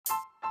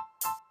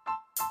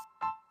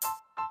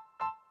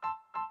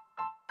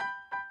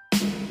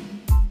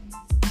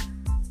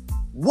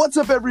What's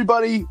up,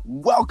 everybody?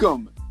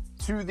 Welcome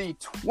to the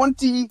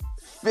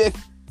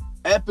 25th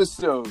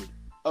episode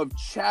of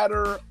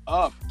Chatter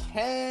Up.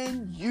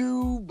 Can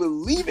you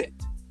believe it?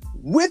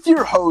 With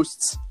your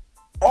hosts,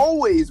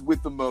 always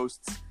with the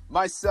mosts,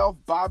 myself,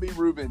 Bobby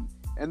Rubin,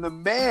 and the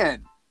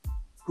man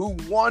who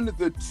won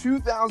the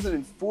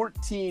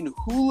 2014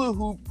 hula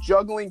hoop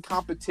juggling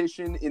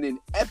competition in an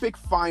epic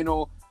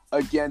final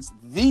against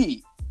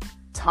the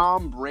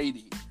Tom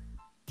Brady,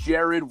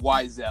 Jared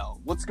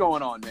Weisel. What's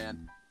going on,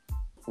 man?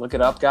 Look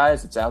it up,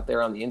 guys. It's out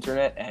there on the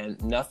internet, and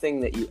nothing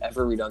that you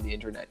ever read on the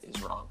internet is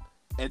wrong.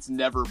 It's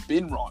never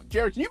been wrong.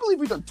 Jared, can you believe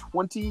we've done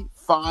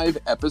 25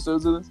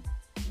 episodes of this?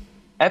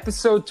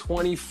 Episode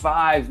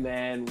 25,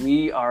 man.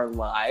 We are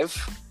live.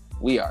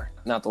 We are.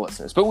 Not the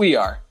listeners, but we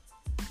are.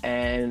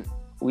 And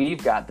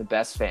we've got the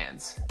best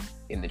fans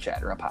in the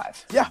Chatter Up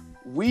Hive. Yeah,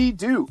 we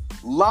do.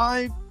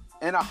 Live,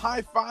 and a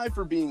high five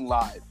for being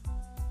live.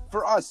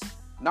 For us,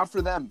 not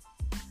for them.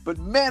 But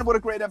man, what a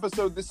great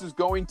episode this is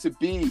going to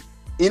be.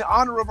 In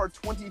honor of our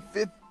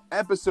 25th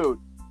episode,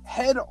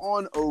 head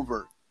on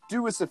over,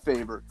 do us a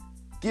favor,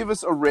 give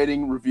us a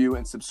rating, review,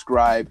 and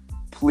subscribe,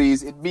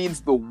 please. It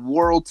means the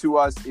world to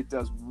us. It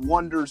does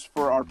wonders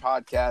for our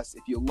podcast.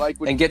 If you like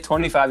what, and get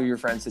 25 of your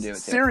friends to do it too.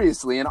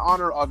 Seriously, in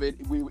honor of it,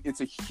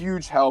 it's a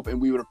huge help, and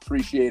we would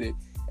appreciate it.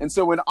 And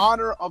so in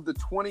honor of the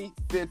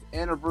 25th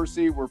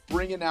anniversary, we're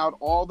bringing out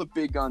all the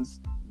big guns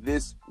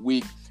this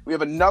week. We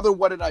have another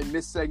What Did I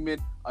Miss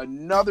segment,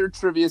 another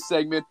trivia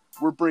segment.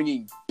 We're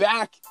bringing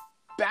back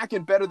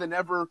and better than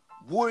ever,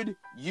 Would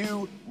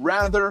You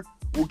Rather.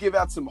 We'll give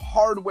out some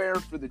hardware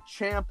for the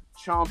chomp,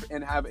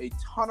 and have a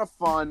ton of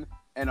fun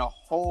and a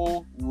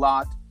whole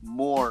lot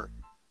more.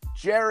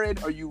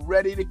 Jared, are you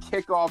ready to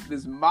kick off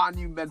this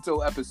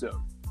monumental episode?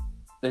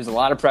 There's a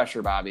lot of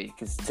pressure, Bobby,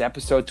 because it's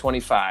episode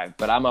 25,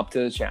 but I'm up to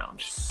the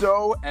challenge.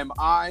 So am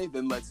I.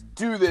 Then let's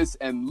do this,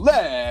 and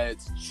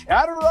let's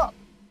chatter up.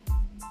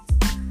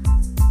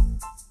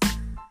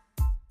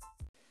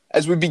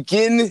 As we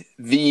begin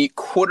the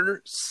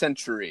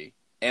quarter-century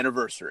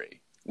anniversary,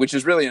 which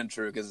is really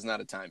untrue because it's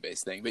not a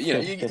time-based thing, but you know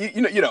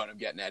what I'm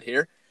getting at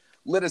here.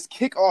 Let us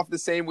kick off the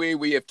same way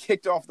we have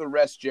kicked off the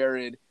rest,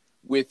 Jared,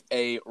 with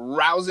a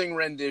rousing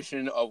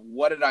rendition of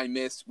What Did I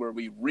Miss, where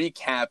we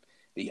recap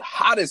the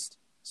hottest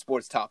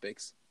sports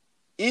topics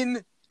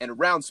in and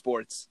around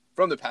sports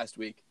from the past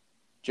week.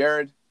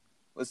 Jared,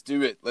 let's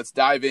do it. Let's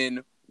dive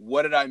in.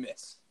 What did I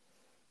miss?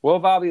 Well,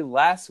 Bobby,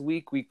 last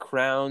week we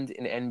crowned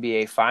an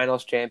NBA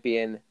Finals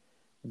champion.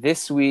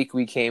 This week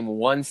we came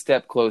one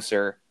step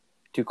closer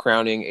to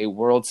crowning a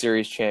World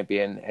Series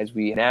champion, as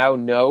we now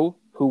know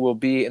who will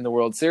be in the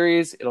World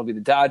Series. It'll be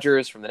the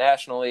Dodgers from the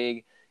National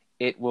League.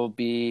 It will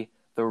be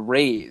the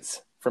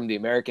Rays from the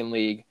American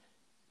League.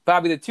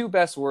 Bobby, the two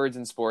best words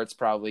in sports,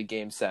 probably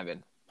Game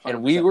 7. 100%.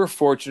 And we were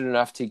fortunate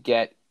enough to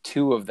get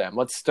two of them.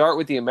 Let's start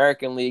with the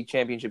American League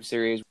Championship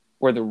Series,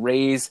 where the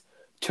Rays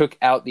took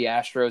out the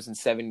Astros in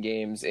 7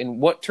 games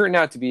in what turned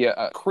out to be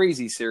a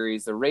crazy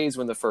series. The Rays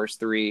win the first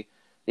 3.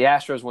 The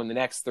Astros win the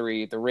next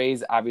 3. The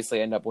Rays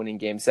obviously end up winning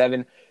Game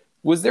 7.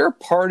 Was there a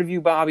part of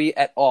you, Bobby,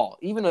 at all,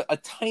 even a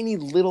tiny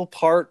little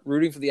part,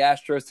 rooting for the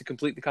Astros to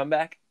complete the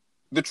comeback?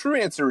 The true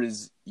answer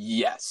is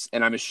yes,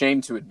 and I'm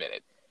ashamed to admit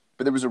it.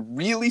 But there was a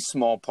really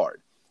small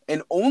part,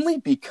 and only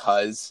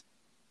because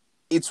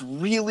it's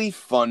really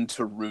fun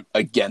to root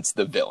against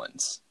the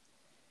villains.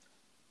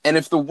 And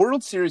if the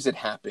World Series had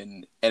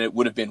happened and it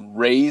would have been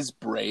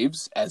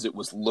Rays-Braves, as it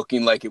was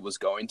looking like it was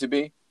going to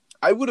be,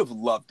 I would have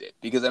loved it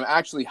because I'm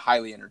actually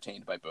highly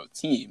entertained by both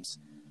teams.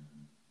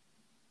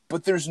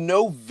 But there's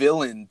no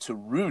villain to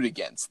root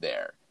against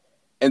there.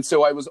 And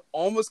so I was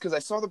almost, because I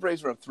saw the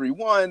Braves were up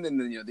 3-1 and then,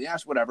 the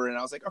Astros, whatever, and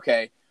I was like,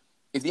 okay,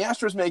 if the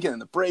Astros make it and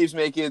the Braves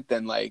make it,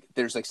 then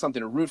there's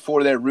something to root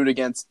for there, root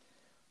against.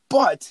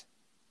 But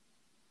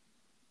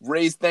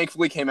Rays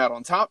thankfully came out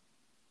on top,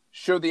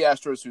 showed the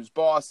Astros who's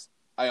boss.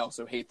 I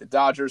also hate the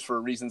Dodgers for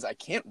reasons I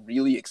can't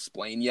really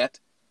explain yet.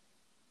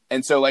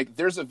 And so,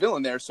 there's a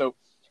villain there. So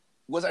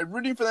was I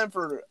rooting for them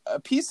for a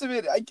piece of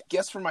it? I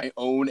guess for my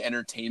own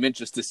entertainment,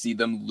 just to see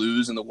them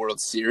lose in the World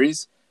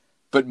Series.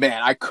 But,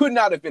 man, I could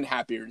not have been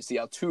happier to see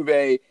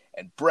Altuve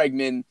and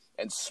Bregman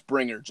and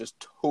Springer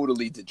just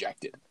totally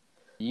dejected.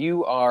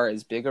 You are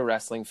as big a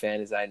wrestling fan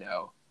as I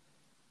know.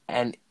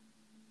 And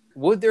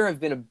would there have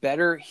been a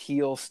better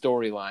heel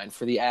storyline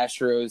for the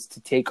Astros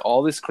to take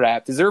all this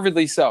crap,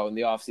 deservedly so, in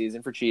the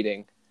offseason for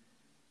cheating,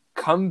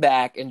 come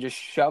back and just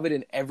shove it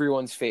in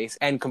everyone's face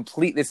and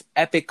complete this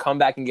epic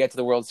comeback and get to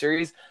the World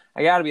Series?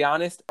 I got to be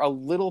honest, a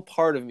little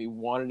part of me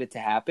wanted it to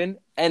happen.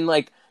 And,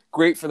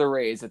 great for the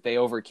Rays that they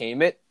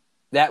overcame it.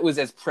 That was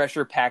as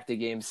pressure-packed a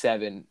Game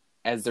 7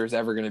 as there's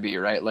ever going to be,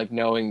 right?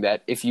 Knowing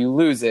that if you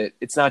lose it,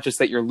 it's not just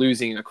that you're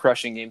losing a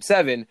crushing Game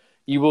 7,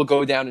 you will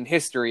go down in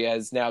history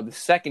as now the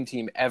second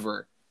team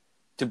ever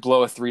to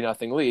blow a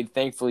 3-0 lead.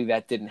 Thankfully,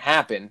 that didn't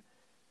happen.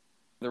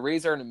 The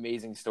Rays are an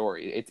amazing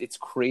story. It's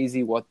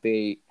crazy what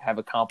they have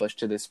accomplished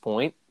to this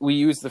point. We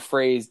use the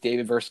phrase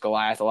David versus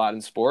Goliath a lot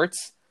in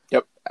sports.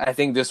 Yep. I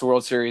think this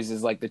World Series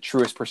is the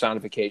truest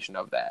personification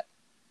of that.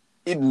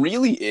 It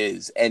really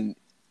is. And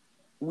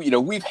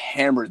we've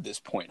hammered this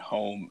point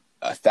home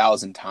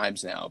 1,000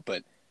 times now,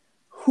 but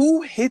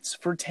who hits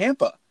for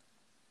Tampa?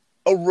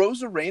 A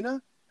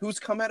Rosarena who's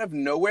come out of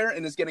nowhere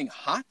and is getting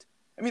hot?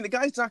 I mean, the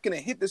guy's not going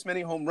to hit this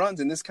many home runs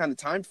in this kind of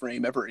time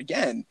frame ever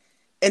again.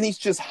 And he's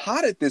just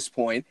hot at this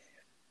point.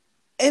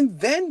 And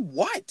then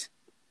what?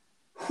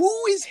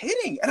 Who is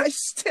hitting? And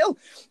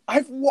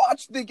I've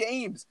watched the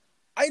games.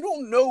 I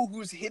don't know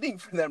who's hitting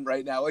for them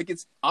right now. Like,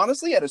 it's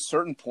honestly at a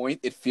certain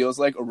point, it feels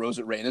like a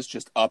Rosarena's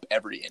just up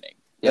every inning.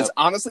 That's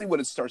honestly what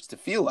it starts to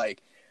feel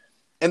like.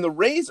 And the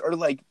Rays are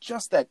like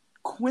just that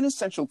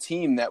quintessential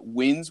team that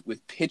wins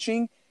with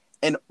pitching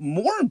and,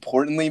 more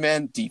importantly,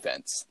 man,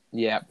 defense.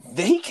 Yeah.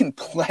 They can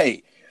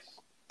play.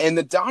 And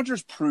the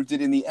Dodgers proved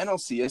it in the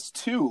NLCS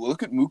too.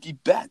 Look at Mookie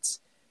Betts.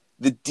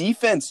 The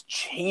defense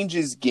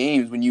changes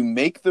games when you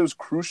make those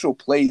crucial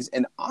plays.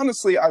 And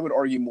honestly, I would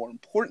argue more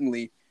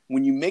importantly,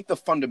 when you make the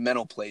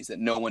fundamental plays that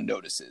no one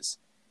notices.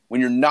 When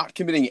you're not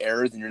committing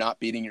errors and you're not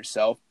beating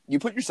yourself, you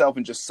put yourself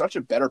in just such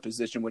a better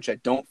position, which I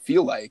don't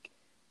feel like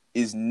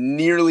is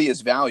nearly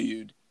as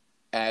valued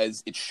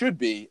as it should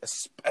be,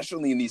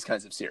 especially in these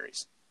kinds of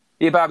series.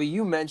 Yeah, Bobby,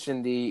 you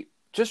mentioned the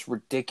just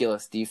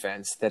ridiculous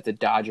defense that the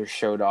Dodgers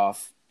showed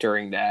off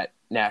during that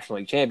National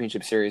League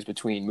Championship Series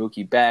between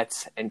Mookie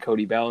Betts and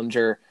Cody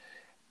Bellinger.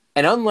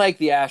 And unlike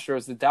the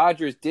Astros, the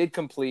Dodgers did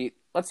complete,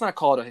 let's not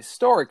call it a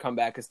historic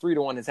comeback because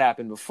 3-1 has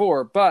happened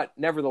before, but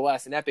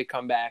nevertheless, an epic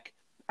comeback.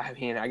 I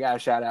mean, I got to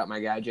shout out my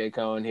guy, Jay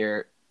Cohen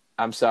here.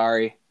 I'm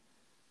sorry.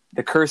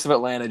 The curse of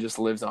Atlanta just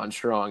lives on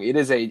strong. It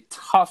is a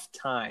tough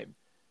time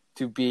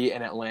to be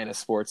an Atlanta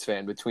sports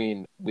fan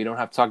between, we don't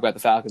have to talk about the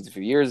Falcons a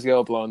few years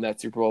ago, blowing that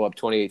Super Bowl up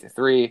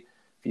 28-3. If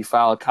you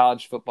follow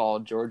college football,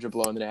 Georgia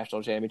blowing the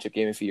national championship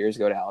game a few years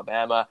ago to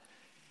Alabama.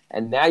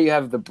 And now you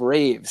have the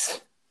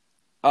Braves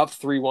up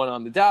 3-1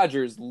 on the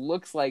Dodgers.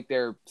 Looks like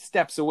they're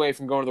steps away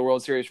from going to the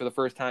World Series for the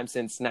first time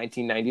since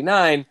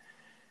 1999.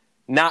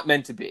 Not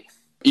meant to be.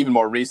 Even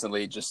more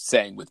recently, just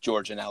saying with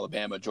Georgia and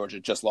Alabama, Georgia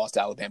just lost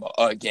to Alabama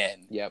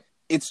again. Yep.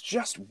 It's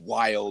just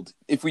wild.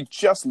 If we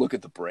just look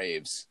at the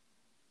Braves,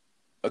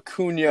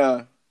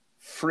 Acuna,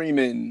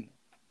 Freeman,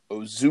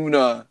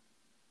 Ozuna,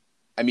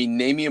 I mean,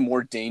 name me a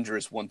more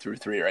dangerous 1 through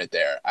 3 right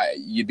there.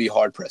 You'd be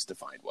hard-pressed to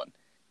find one.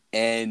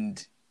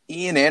 And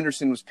Ian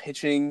Anderson was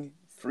pitching.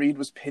 Fried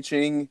was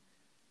pitching.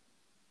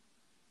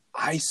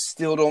 I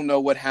still don't know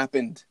what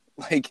happened.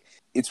 Like,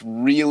 it's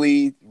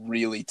really,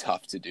 really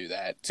tough to do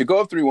that. To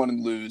go up 3-1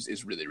 and lose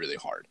is really, really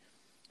hard.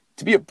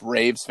 To be a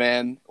Braves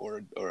fan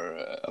or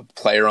a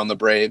player on the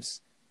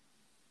Braves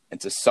and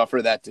to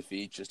suffer that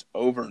defeat just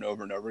over and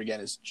over and over again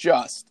is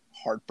just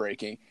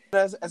heartbreaking.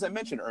 As I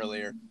mentioned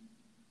earlier,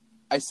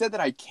 I said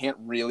that I can't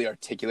really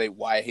articulate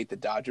why I hate the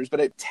Dodgers, but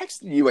I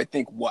texted you, I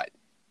think,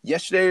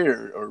 yesterday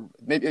or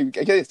maybe, I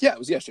guess, yeah, it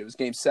was yesterday. It was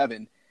Game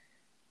 7.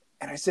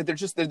 And I said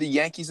they're the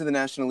Yankees of the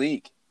National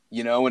League,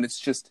 and it's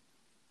just,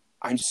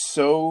 I'm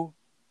so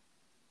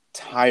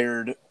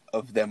tired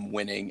of them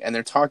winning. And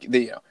they're talking,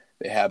 they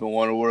haven't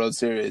won a World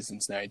Series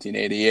since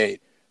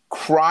 1988.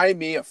 Cry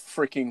me a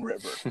freaking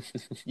river.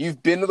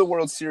 You've been to the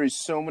World Series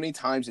so many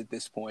times at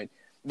this point.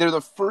 They're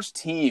the first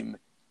team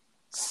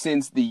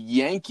since the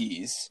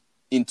Yankees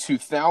in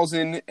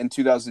 2000 and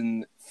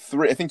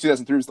 2003. I think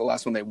 2003 was the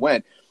last one they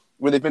went,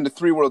 where they've been to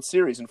 3 World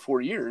Series in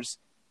 4 years.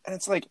 And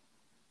it's like,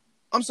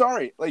 I'm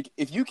sorry. Like,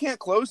 if you can't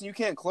close, you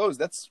can't close.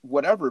 That's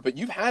whatever. But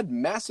you've had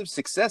massive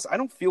success. I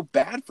don't feel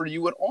bad for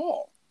you at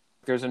all.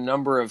 There's a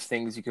number of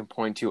things you can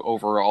point to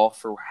overall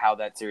for how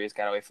that series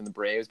got away from the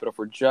Braves. But if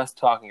we're just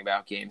talking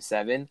about Game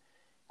 7,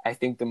 I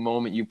think the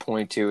moment you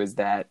point to is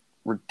that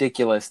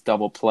ridiculous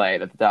double play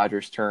that the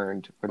Dodgers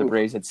turned, where the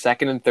Braves had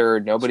second and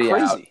third, nobody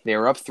out. They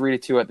were up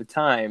 3-2 at the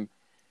time.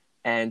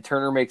 And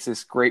Turner makes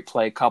this great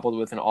play coupled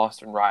with an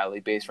Austin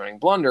Riley base running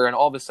blunder. And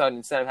all of a sudden,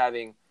 instead of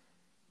having,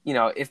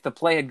 if the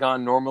play had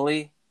gone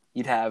normally,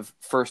 you'd have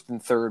first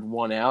and third,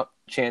 1 out,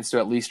 chance to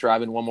at least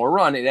drive in 1 more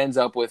run. It ends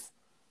up with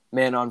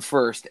man on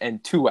first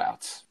and 2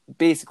 outs,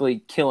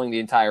 basically killing the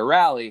entire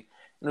rally.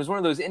 And it was one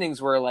of those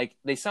innings where, like,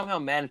 they somehow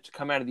managed to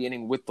come out of the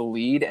inning with the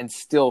lead and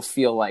still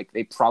feel like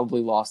they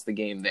probably lost the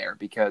game there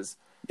because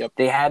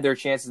they had their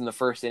chances in the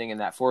first inning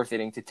and that 4th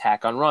inning to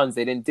tack on runs.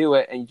 They didn't do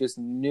it, and you just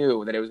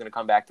knew that it was going to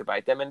come back to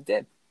bite them, and it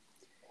did.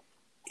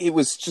 It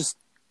was just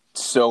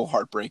so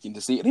heartbreaking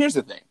to see. And here's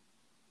the thing.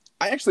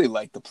 I actually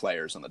like the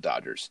players on the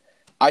Dodgers.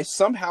 I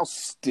somehow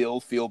still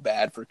feel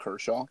bad for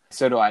Kershaw.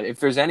 So do I. If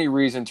there's any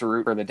reason to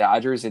root for the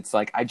Dodgers, it's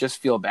like I just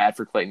feel bad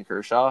for Clayton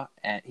Kershaw.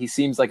 And he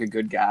seems like a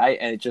good guy,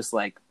 and it's just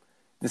like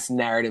this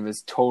narrative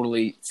is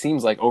totally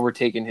seems like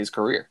overtaken his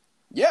career.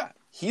 Yeah,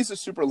 he's a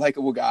super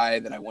likable guy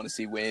that I want to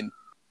see win.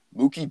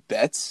 Mookie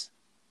Betts.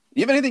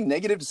 Do you have anything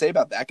negative to say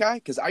about that guy?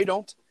 Because I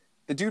don't.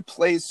 The dude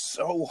plays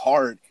so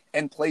hard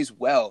and plays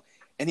well,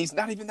 and he's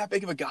not even that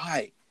big of a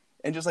guy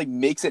and just, like,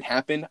 makes it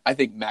happen. I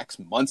think Max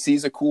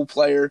Muncy's a cool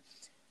player.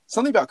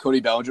 Something about Cody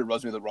Bellinger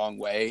rubs me the wrong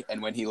way,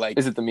 and when he, like...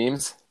 Is it the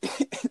memes?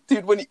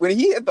 Dude, when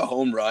he hit the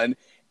home run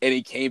and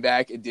he came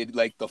back and did,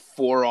 like, the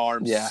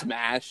forearm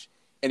smash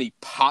and he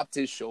popped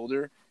his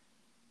shoulder,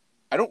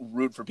 I don't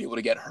root for people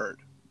to get hurt.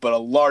 but a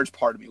large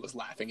part of me was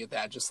laughing at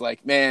that. Just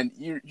like, man,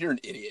 you're an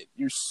idiot.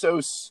 You're so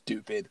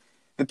stupid.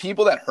 The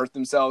people that hurt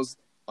themselves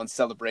on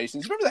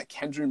celebrations. Remember that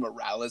Kendry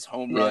Morales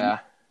home run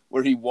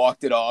where he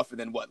walked it off and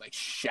then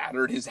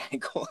shattered his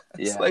ankle?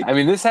 Yeah. I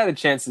mean, this had a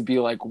chance to be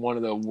like one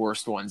of the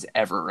worst ones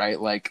ever, right?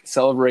 Like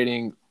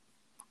celebrating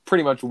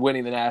pretty much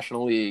winning the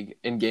National League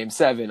in Game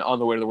 7 on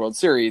the way to the World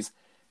Series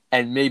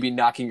and maybe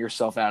knocking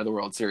yourself out of the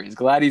World Series.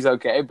 Glad he's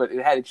okay, but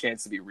it had a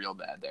chance to be real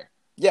bad there.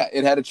 Yeah,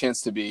 it had a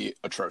chance to be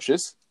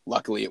atrocious.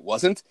 Luckily, it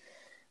wasn't.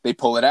 They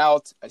pull it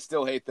out. I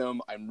still hate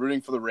them. I'm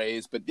rooting for the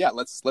Rays. But yeah,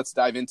 let's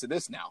dive into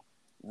this now.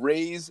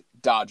 Rays,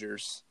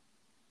 Dodgers.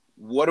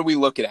 What are we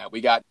looking at?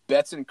 We got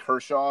Betts and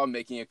Kershaw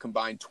making a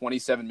combined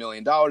 $27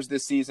 million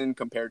this season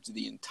compared to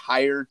the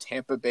entire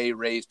Tampa Bay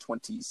Rays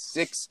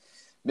 $26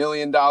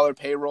 million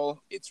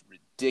payroll. It's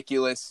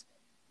ridiculous.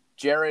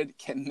 Jared,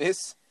 can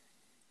this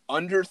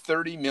under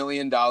 $30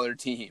 million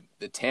team,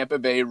 the Tampa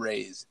Bay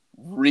Rays,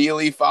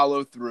 really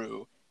follow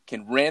through?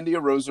 Can Randy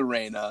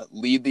Arozarena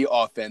lead the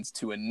offense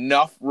to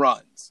enough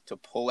runs to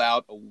pull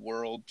out a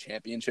world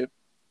championship?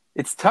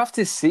 It's tough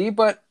to see,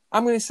 but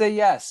I'm going to say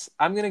yes.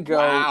 I'm going to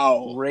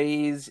go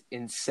Rays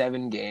in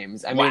 7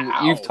 games. I mean,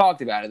 you've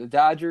talked about it. The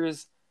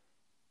Dodgers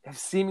have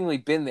seemingly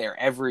been there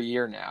every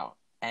year now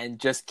and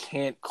just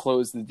can't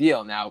close the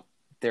deal. Now,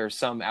 there are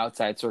some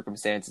outside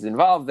circumstances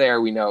involved there.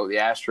 We know the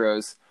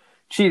Astros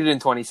cheated in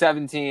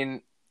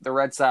 2017. The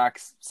Red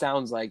Sox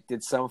sounds like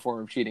did some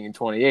form of cheating in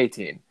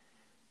 2018.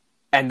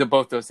 And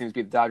both those teams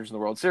beat the Dodgers in the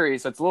World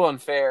Series. So it's a little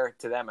unfair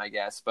to them, I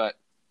guess. But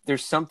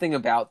there's something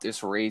about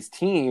this Rays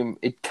team.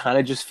 It kind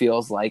of just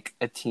feels like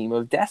a team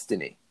of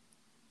destiny.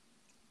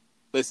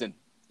 Listen,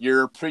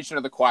 you're preaching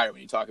to the choir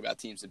when you talk about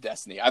teams of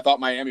destiny. I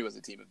thought Miami was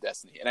a team of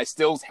destiny. And I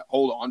still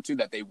hold on to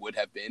that they would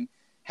have been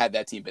had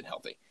that team been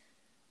healthy.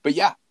 But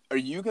yeah, are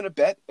you going to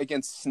bet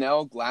against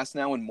Snell,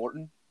 Glasnow, and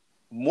Morton?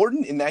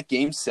 Morton in that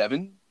Game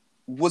 7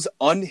 was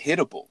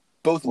unhittable,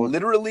 both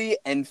literally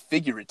and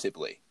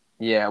figuratively.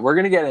 Yeah, we're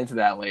going to get into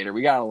that later.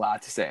 We got a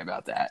lot to say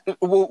about that.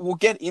 We'll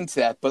get into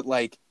that, but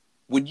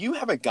when you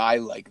have a guy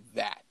like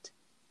that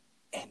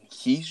and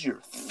he's your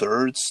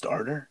third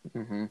starter,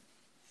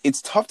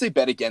 it's tough to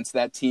bet against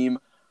that team.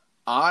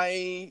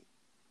 I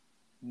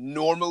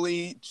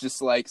normally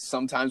just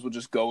sometimes will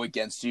just go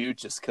against you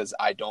just because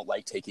I don't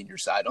like taking your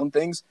side on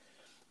things.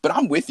 But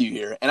I'm with you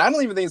here, and I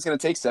don't even think it's going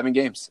to take 7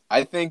 games.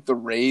 I think the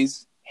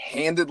Rays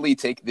handedly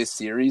take this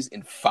series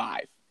in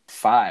 5.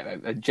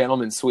 5, a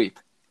gentleman's sweep.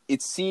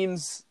 It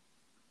seems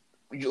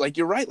like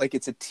you're right. Like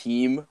it's a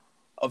team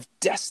of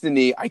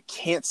destiny. I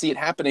can't see it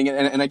happening.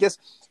 And I guess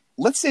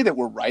let's say that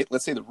we're right.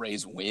 Let's say the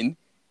Rays win.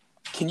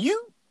 Can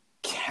you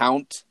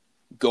count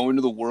going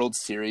to the World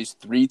Series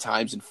 3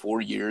 times in 4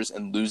 years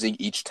and losing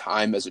each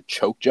time as a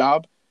choke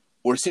job?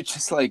 Or is it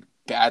just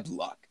bad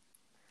luck?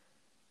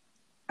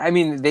 I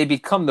mean, they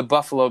become the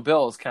Buffalo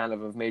Bills kind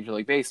of Major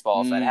League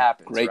Baseball if that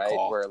happens, great right?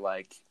 Call. Where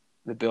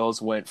the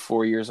Bills went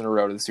 4 years in a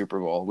row to the Super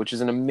Bowl, which is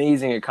an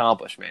amazing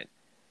accomplishment,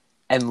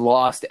 and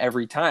lost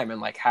every time.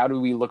 And how do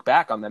we look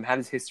back on them? How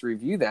does history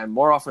view them?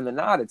 More often than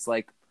not, it's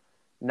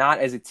not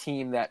as a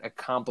team that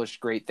accomplished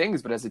great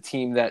things, but as a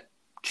team that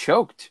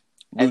choked.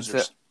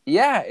 Losers.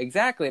 Yeah,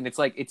 exactly. And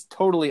it's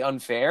totally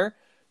unfair,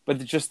 but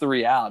it's just the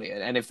reality.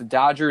 And if the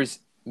Dodgers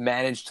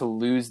manage to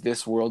lose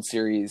this World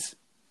Series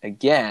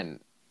again,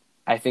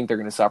 I think they're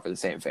going to suffer the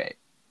same fate.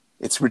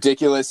 It's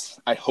ridiculous.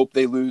 I hope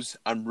they lose.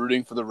 I'm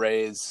rooting for the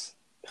Rays.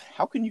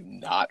 How can you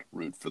not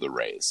root for the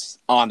Rays?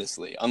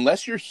 Honestly,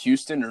 unless you're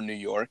Houston or New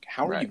York,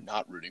 how are you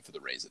not rooting for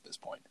the Rays at this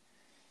point?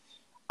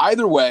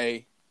 Either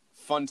way,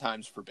 fun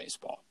times for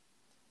baseball.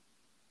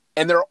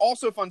 And there are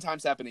also fun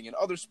times happening in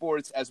other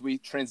sports as we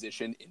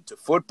transition into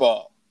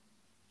football.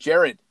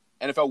 Jared,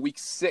 NFL Week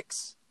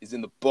 6 is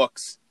in the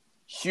books.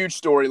 Huge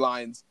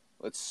storylines.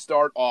 Let's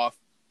start off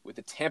with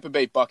the Tampa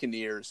Bay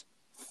Buccaneers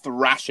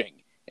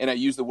thrashing, and I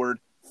use the word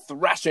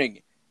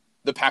thrashing,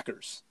 the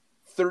Packers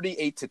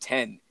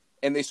 38-10,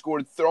 and they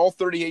scored all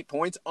 38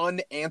 points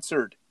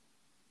unanswered.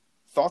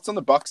 Thoughts on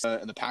the Bucs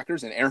and the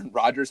Packers and Aaron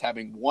Rodgers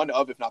having one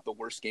of, if not the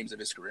worst games of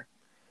his career?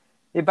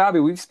 Hey, Bobby,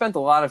 we've spent a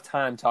lot of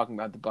time talking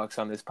about the Bucs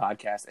on this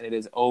podcast, and it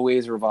has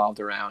always revolved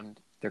around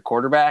their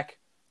quarterback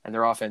and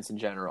their offense in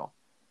general.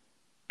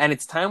 And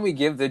it's time we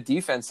give the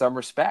defense some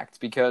respect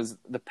because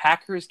the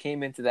Packers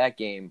came into that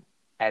game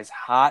as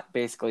hot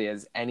basically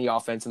as any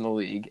offense in the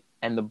league,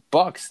 and the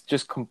Bucs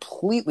just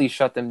completely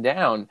shut them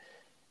down.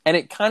 And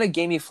it kind of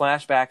gave me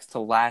flashbacks to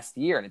last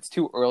year, and it's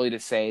too early to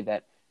say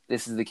that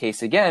this is the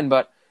case again,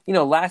 but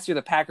last year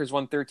the Packers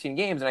won 13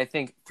 games, and I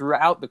think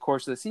throughout the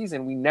course of the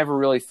season, we never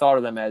really thought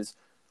of them as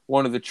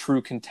one of the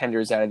true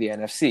contenders out of the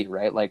NFC,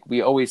 right?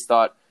 We always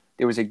thought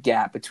there was a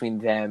gap between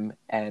them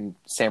and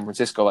San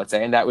Francisco, let's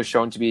say, and that was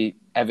shown to be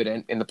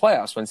evident in the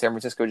playoffs when San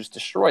Francisco just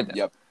destroyed them.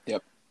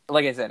 Yep.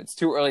 Like I said, it's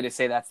too early to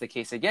say that's the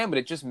case again, but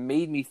it just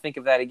made me think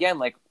of that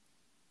again.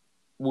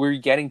 We're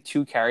getting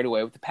too carried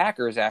away with the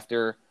Packers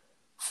after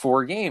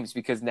 4 games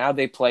because now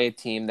they play a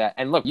team that,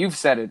 and look, you've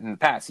said it in the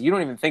past, you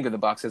don't even think of the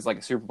Bucs as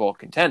a Super Bowl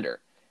contender.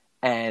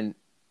 And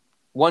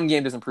one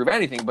game doesn't prove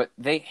anything, but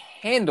they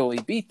handily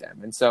beat them.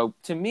 And so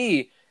to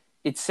me,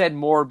 it said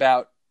more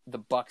about the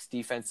Bucs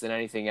defense than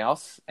anything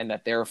else, and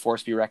that they're a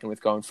force to be reckoned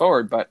with going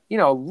forward. But,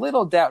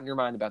 little doubt in your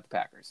mind about the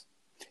Packers.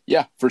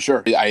 Yeah, for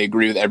sure. I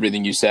agree with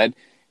everything you said.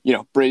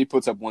 Brady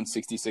puts up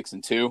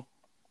 166-2.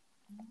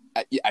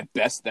 At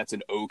best, that's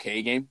an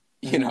okay game.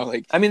 They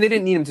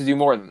didn't need him to do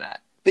more than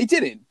that. They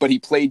didn't, but he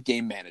played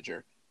game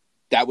manager.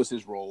 That was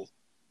his role.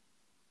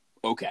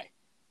 Okay.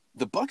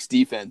 The Bucs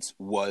defense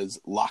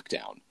was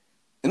lockdown,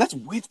 and that's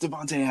with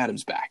Davante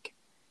Adams back.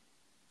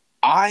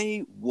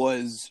 I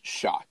was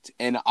shocked,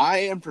 and I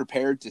am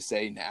prepared to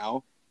say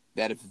now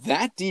that if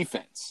that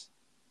defense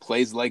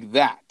plays like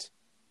that,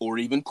 or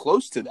even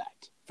close to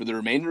that, for the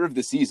remainder of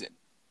the season,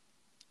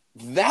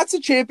 that's a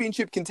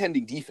championship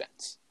contending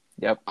defense.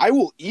 Yep. I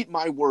will eat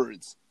my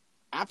words,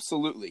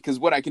 absolutely, because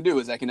what I can do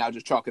is I can now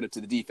just chalk it up to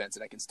the defense,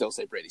 and I can still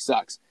say Brady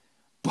sucks.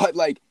 But,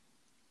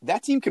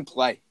 that team can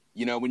play.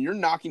 When you're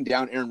knocking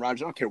down Aaron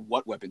Rodgers, I don't care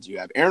what weapons you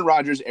have. Aaron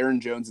Rodgers,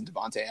 Aaron Jones, and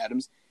Davante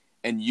Adams,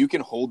 and you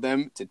can hold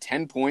them to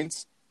 10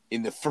 points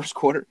in the first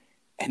quarter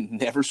and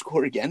never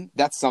score again.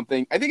 That's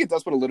something. I think it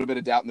does put a little bit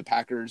of doubt in the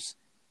Packers,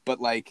 but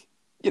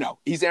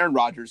he's Aaron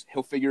Rodgers.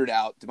 He'll figure it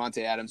out.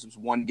 Davante Adams was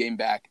one game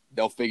back.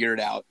 They'll figure it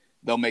out.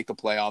 They'll make the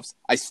playoffs.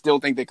 I still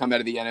think they come out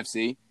of the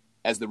NFC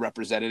as the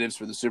representatives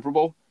for the Super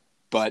Bowl,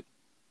 but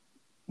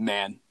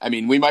man,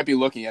 we might be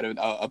looking at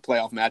a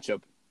playoff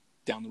matchup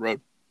down the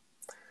road.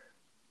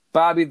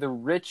 Bobby, the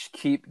rich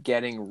keep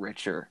getting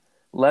richer.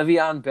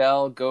 Le'Veon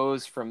Bell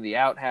goes from the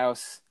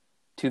outhouse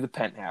to the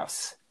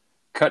penthouse.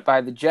 Cut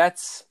by the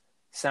Jets,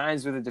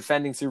 signs with the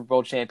defending Super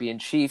Bowl champion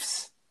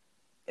Chiefs.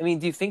 Do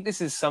you think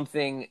this is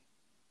something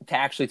to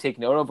actually take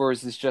note of, or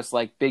is this just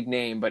big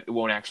name, but it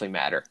won't actually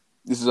matter?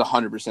 This is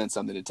 100%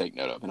 something to take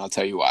note of, and I'll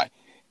tell you why.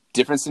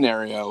 Different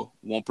scenario,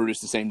 won't produce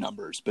the same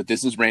numbers, but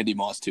this is Randy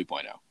Moss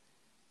 2.0.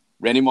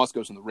 Randy Moss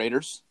goes from the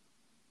Raiders.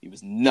 He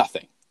was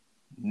nothing.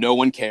 No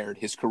one cared.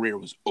 His career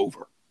was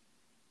over.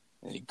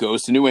 And he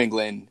goes to New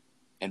England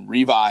and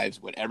revives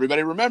what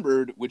everybody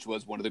remembered, which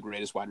was one of the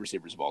greatest wide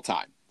receivers of all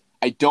time.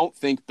 I don't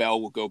think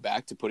Bell will go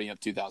back to putting up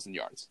 2,000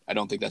 yards. I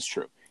don't think that's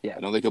true. Yeah. I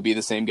don't think he'll be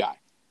the same guy.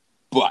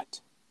 But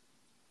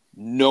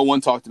no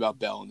one talked about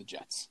Bell and the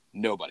Jets.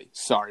 Nobody.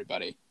 Sorry,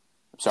 buddy.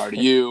 I'm sorry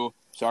to you.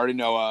 Sorry to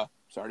Noah.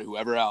 Sorry to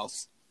whoever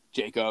else.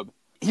 Jacob.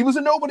 He was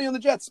a nobody on the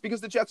Jets because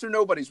the Jets are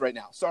nobodies right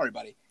now. Sorry,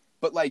 buddy.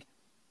 But,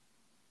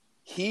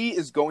 he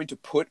is going to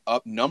put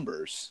up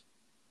numbers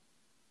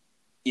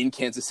in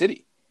Kansas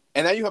City.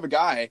 And now you have a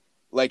guy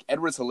like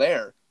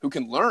Edwards-Helaire who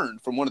can learn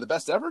from one of the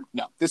best ever.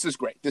 No, this is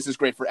great. This is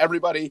great for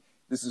everybody.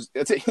 It's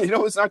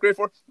not great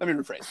for? Let me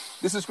rephrase.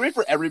 This is great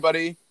for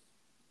everybody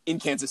in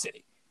Kansas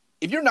City.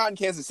 If you're not in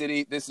Kansas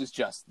City, this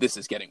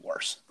is getting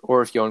worse.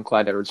 Or if you own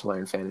Clyde Edwards-Helaire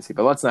in fantasy,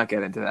 but let's not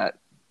get into that.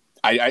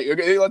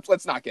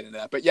 Let's not get into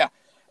that. But yeah,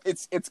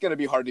 it's going to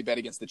be hard to bet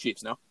against the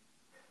Chiefs, no?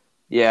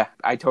 Yeah,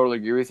 I totally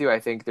agree with you. I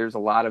think there's a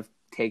lot of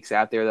takes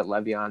out there that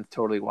Le'Veon's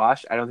totally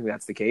washed. I don't think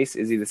that's the case.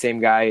 Is he the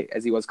same guy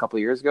as he was a couple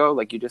of years ago,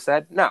 like you just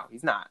said? No,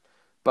 he's not.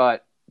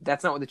 But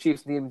that's not what the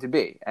Chiefs need him to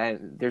be.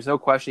 And there's no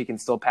question he can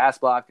still pass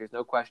block. There's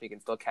no question he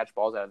can still catch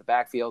balls out of the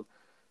backfield.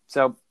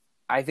 So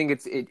I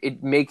think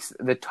it makes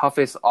the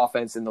toughest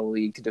offense in the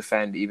league to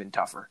defend even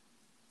tougher.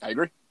 I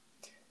agree.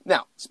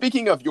 Now,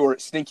 speaking of your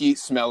stinky,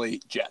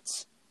 smelly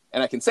Jets,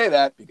 and I can say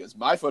that because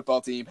my football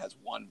team has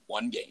won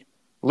one game.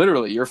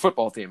 Literally, your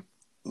football team.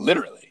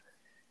 Literally.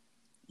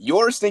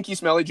 Your stinky,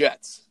 smelly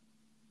Jets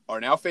are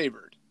now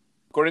favored,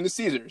 according to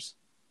Caesars,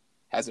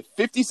 has a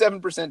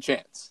 57%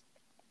 chance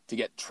to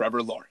get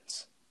Trevor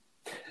Lawrence,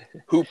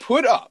 who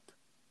put up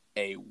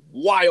a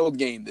wild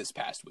game this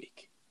past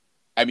week.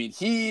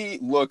 He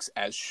looks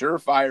as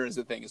surefire as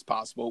a thing as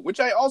possible,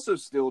 which I also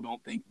still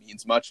don't think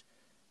means much.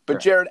 But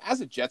Right. Jared, as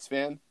a Jets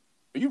fan,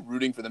 are you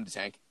rooting for them to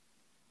tank?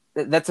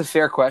 That's a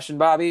fair question,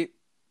 Bobby.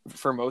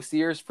 For most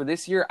years, for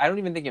this year, I don't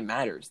even think it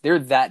matters. They're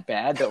that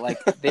bad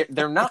that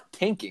they're not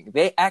tanking.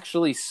 They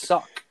actually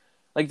suck.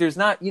 There's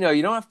not, you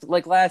don't have to,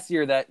 last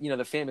year that,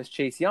 the famous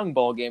Chase Young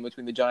Bowl game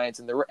between the Giants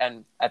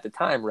and at the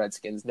time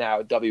Redskins,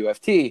 now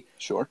WFT.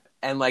 Sure.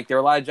 And there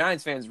were a lot of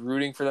Giants fans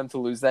rooting for them to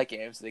lose that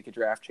game so they could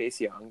draft Chase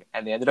Young,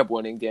 and they ended up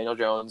winning. Daniel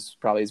Jones,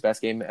 probably his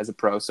best game as a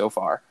pro so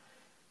far.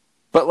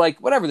 But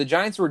whatever, the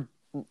Giants were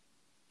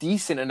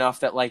decent enough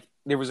that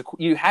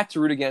you had to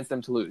root against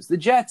them to lose. The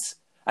Jets,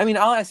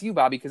 I'll ask you,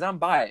 Bobby, because I'm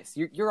biased.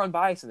 You're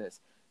unbiased in this.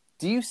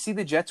 Do you see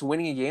the Jets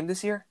winning a game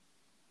this year?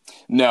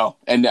 No,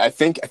 and I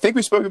think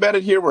we spoke about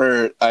it here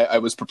where I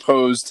was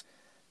proposed,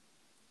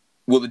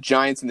 will the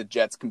Giants and the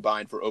Jets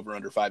combine for over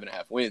under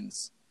 5.5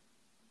 wins?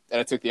 And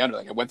I took the under.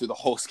 I went through the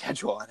whole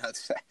schedule, and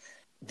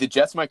the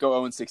Jets might go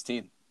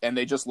 0-16, and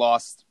they just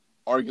lost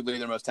arguably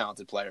their most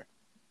talented player.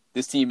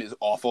 This team is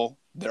awful.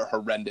 They're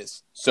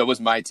horrendous. So was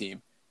my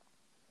team.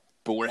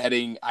 But we're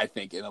heading, I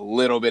think, in a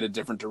little bit of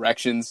different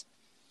directions.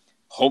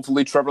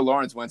 Hopefully Trevor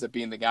Lawrence winds up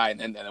being the guy.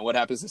 And then what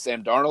happens to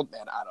Sam Darnold?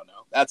 Man, I don't know.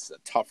 That's a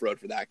tough road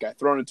for that guy.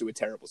 Thrown into a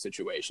terrible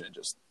situation.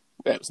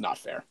 It was not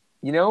fair.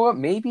 You know what?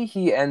 Maybe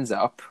he ends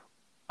up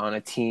on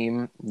a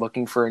team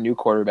looking for a new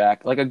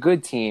quarterback, like a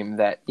good team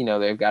that,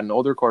 they've got an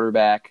older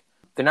quarterback.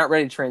 They're not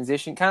ready to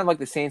transition, kind of like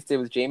the Saints did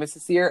with Jameis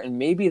this year. And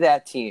maybe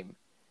that team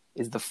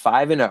is the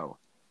 5-0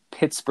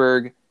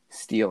 Pittsburgh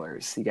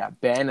Steelers. You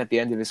got Ben at the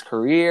end of his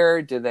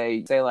career. Do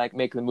they say,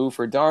 make the move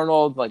for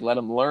Darnold, let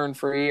him learn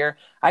for a year?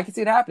 I could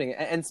see it happening.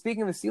 And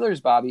speaking of the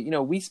Steelers, Bobby,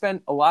 we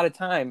spent a lot of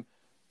time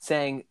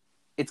saying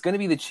it's going to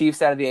be the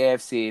Chiefs out of the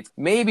AFC.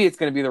 Maybe it's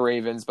going to be the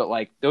Ravens, but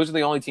those are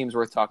the only teams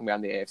worth talking about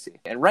in the AFC.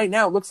 And right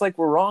now, it looks like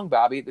we're wrong,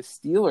 Bobby. The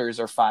Steelers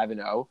are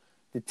 5-0.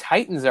 The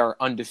Titans are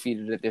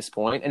undefeated at this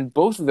point, and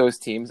both of those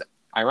teams,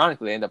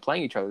 ironically, they end up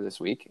playing each other this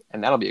week,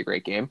 and that'll be a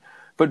great game.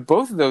 But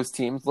both of those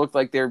teams look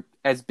like they're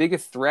as big a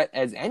threat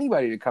as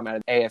anybody to come out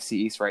of the AFC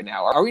East right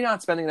now. Are we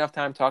not spending enough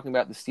time talking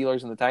about the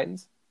Steelers and the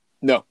Titans?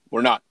 No,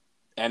 we're not.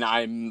 And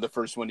I'm the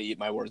first one to eat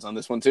my words on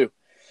this one, too.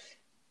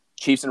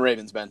 Chiefs and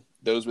Ravens, Ben.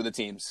 Those were the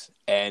teams.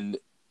 And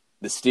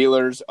the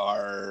Steelers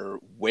are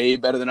way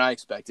better than I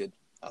expected.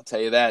 I'll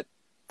tell you that.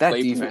 That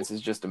defense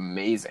is just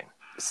amazing.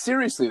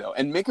 Seriously, though.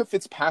 And Minkah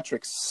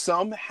Fitzpatrick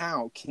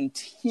somehow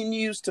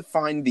continues to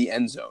find the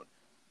end zone.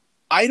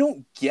 I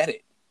don't get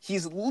it.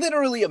 He's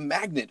literally a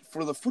magnet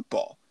for the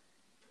football.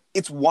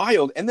 It's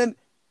wild. And then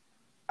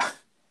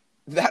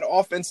that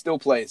offense still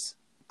plays.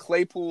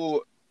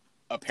 Claypool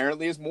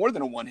apparently is more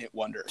than a one-hit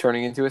wonder.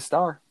 Turning into a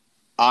star.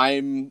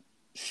 I'm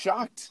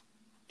shocked.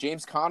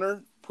 James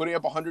Conner putting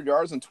up 100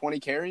 yards and 20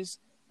 carries.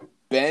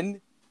 Ben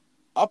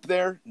up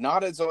there,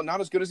 not as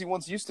good as he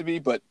once used to be,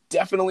 but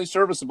definitely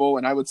serviceable,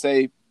 and I would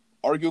say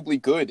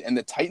arguably good. And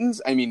the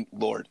Titans, I mean,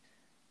 Lord,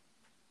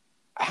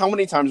 how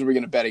many times are we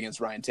going to bet against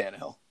Ryan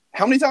Tannehill?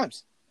 How many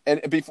times?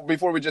 And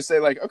before we just say,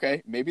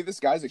 okay, maybe this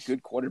guy's a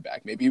good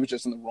quarterback. Maybe he was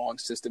just in the wrong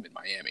system in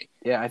Miami.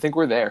 Yeah, I think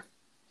we're there.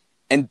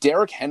 And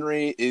Derrick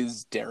Henry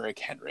is Derrick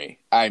Henry.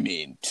 I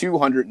mean,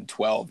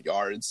 212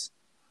 yards.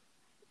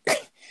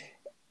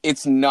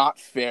 It's not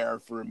fair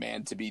for a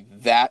man to be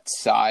that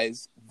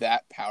size,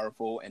 that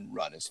powerful, and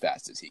run as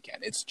fast as he can.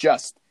 It's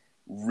just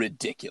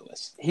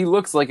ridiculous. He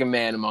looks like a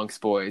man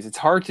amongst boys. It's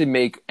hard to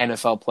make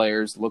NFL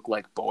players look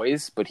like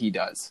boys, but he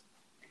does.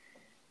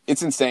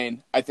 It's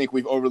insane. I think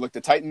we've overlooked the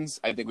Titans.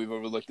 I think we've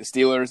overlooked the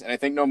Steelers, and I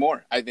think no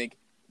more. I think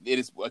it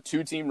is a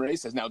 2-team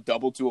race has now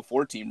doubled to a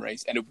 4-team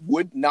race, and it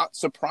would not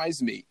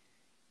surprise me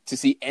to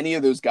see any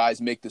of those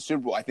guys make the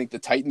Super Bowl. I think the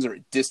Titans are a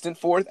distant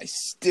fourth.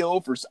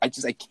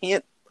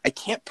 I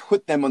can't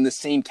put them on the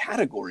same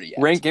category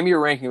yet. Give me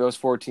your ranking of those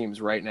 4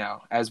 teams right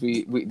now. As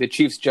the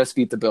Chiefs just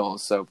beat the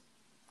Bills, so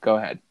go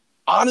ahead.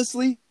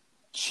 Honestly,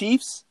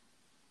 Chiefs,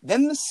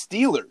 then the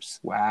Steelers.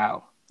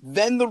 Wow.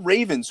 Then the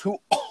Ravens, who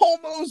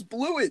almost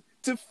blew it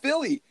to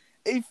Philly,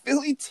 a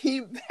Philly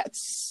team that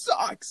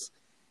sucks.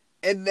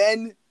 And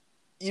then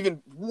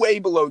even way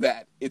below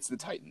that, it's the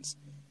Titans.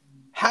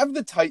 Have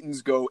the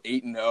Titans go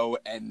 8-0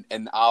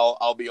 and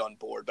I'll be on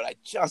board, but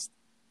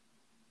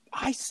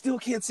I still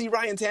can't see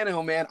Ryan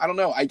Tannehill, man. I don't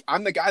know.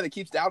 I'm the guy that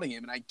keeps doubting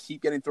him, and I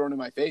keep getting thrown in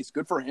my face.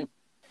 Good for him.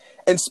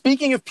 And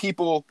speaking of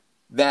people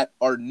that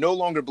are no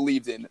longer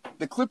believed in,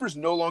 the Clippers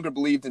no longer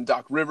believed in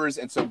Doc Rivers,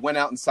 and so went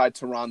out inside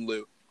Tyronn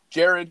Lue.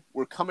 Jared,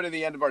 we're coming to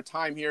the end of our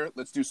time here.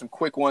 Let's do some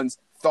quick ones.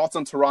 Thoughts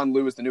on Tyronn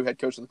Lue as the new head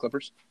coach of the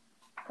Clippers?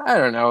 I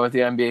don't know if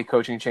the NBA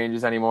coaching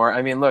changes anymore.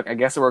 I mean, look, I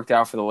guess it worked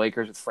out for the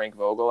Lakers with Frank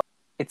Vogel.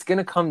 It's going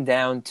to come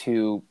down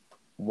to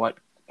what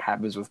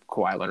happens with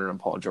Kawhi Leonard and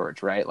Paul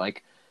George, right?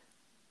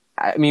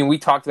 I mean, we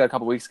talked about a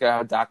couple weeks ago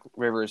how Doc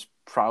Rivers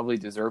probably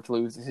deserved to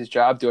lose his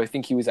job. Do I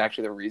think he was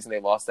actually the reason they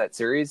lost that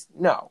series?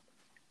 No.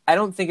 I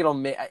don't think it'll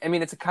make – I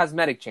mean, it's a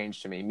cosmetic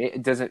change to me.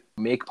 Does it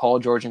make Paul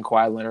George and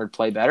Kawhi Leonard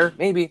play better?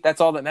 Maybe. That's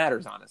all that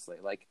matters, honestly.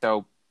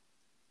 So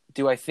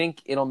do I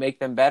think it'll make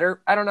them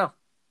better? I don't know.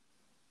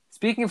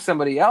 Speaking of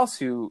somebody else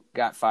who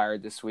got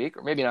fired this week,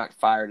 or maybe not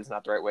fired is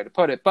not the right way to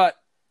put it, but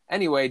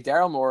anyway,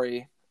 Daryl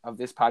Morey of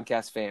this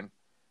podcast fame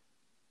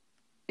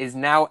is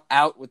now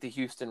out with the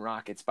Houston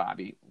Rockets,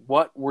 Bobby.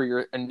 What were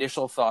your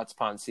initial thoughts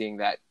upon seeing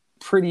that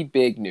pretty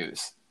big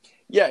news?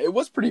 Yeah, it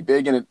was pretty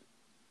big, and it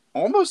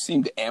almost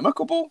seemed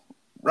amicable,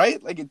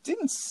 right? It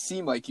didn't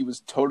seem like he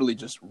was totally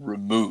just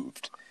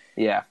removed.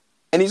 Yeah.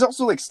 And he's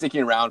also,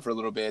 sticking around for a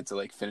little bit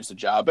to, finish the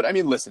job. But, I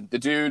mean, listen, the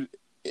dude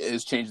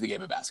has changed the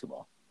game of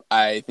basketball.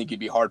 I think you'd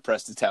be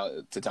hard-pressed to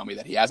tell me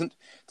that he hasn't,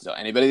 to tell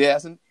anybody that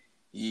hasn't.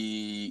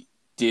 He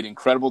did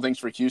incredible things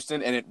for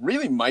Houston, and it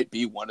really might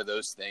be one of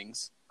those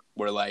things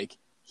where,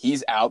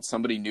 he's out,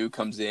 somebody new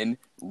comes in,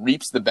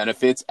 reaps the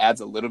benefits,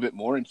 adds a little bit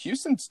more, and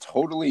Houston's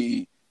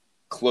totally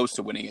close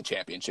to winning a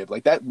championship.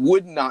 That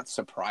would not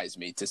surprise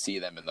me to see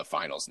them in the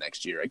finals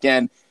next year.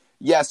 Again,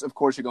 yes, of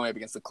course you're going up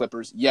against the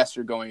Clippers. Yes,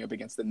 you're going up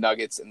against the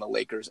Nuggets and the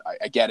Lakers.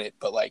 I get it,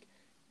 but,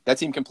 that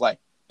team can play.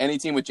 Any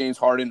team with James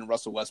Harden and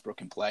Russell Westbrook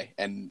can play.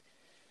 And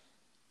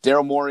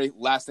Daryl Morey,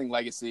 lasting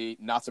legacy,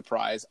 not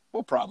surprised.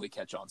 We'll probably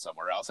catch on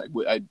somewhere else.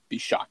 I'd be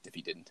shocked if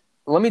he didn't.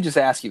 Let me just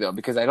ask you, though,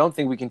 because I don't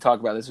think we can talk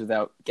about this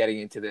without getting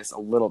into this a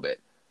little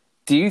bit.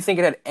 Do you think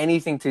it had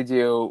anything to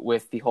do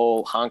with the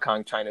whole Hong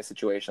Kong-China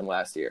situation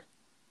last year?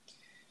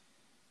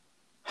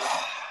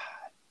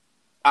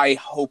 I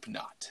hope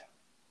not.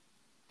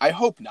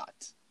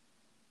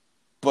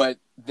 But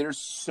there's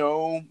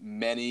so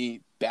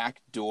many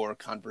backdoor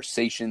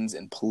conversations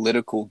and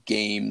political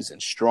games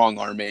and strong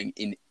arming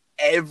in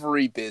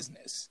every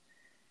business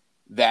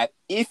that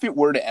if it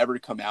were to ever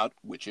come out,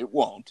 which it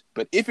won't,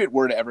 but if it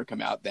were to ever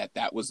come out that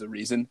that was the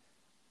reason,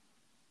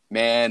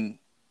 man,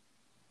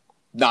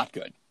 not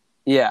good.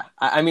 Yeah,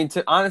 I mean,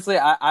 honestly,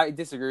 I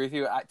disagree with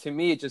you. To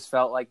me, it just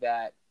felt like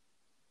that.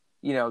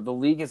 The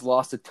league has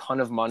lost a ton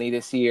of money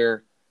this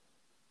year.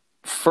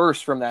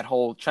 First, from that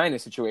whole China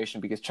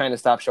situation, because China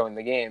stopped showing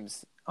the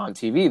games on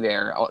TV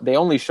there. They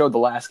only showed the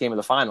last game of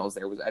the finals.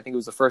 I think it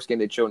was the first game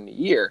they'd showed in a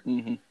year.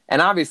 Mm-hmm.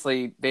 And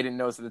obviously, they didn't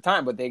notice at the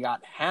time, but they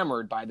got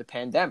hammered by the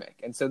pandemic.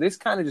 And so this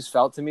kind of just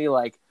felt to me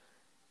like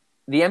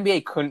the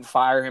NBA couldn't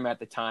fire him at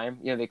the time.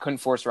 They couldn't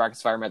force the Rockets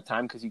to fire him at the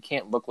time because you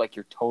can't look like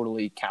you're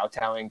totally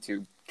kowtowing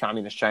to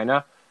communist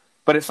China.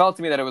 But it felt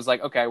to me that it was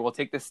like, okay, we'll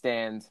take this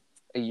stand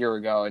a year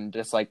ago and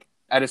just like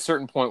at a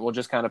certain point, we'll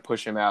just kind of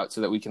push him out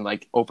so that we can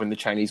like open the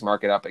Chinese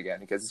market up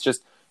again because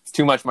it's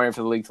too much money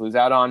for the league to lose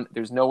out on.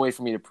 There's no way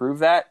for me to prove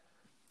that.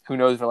 Who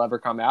knows if it'll ever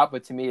come out?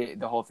 But to me,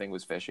 the whole thing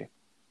was fishy.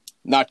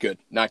 Not good.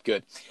 Not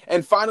good.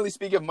 And finally,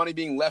 speaking of money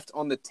being left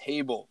on the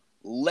table,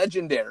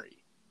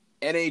 legendary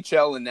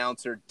NHL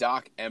announcer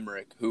Doc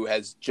Emrick, who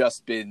has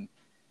just been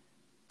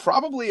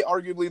probably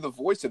arguably the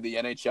voice of the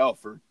NHL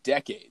for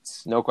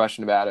decades. No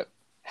question about it.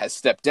 Has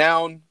stepped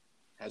down,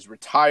 has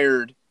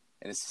retired,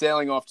 and is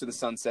sailing off to the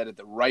sunset at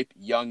the ripe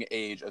young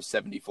age of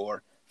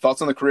 74.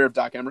 Thoughts on the career of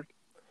Doc Emrick?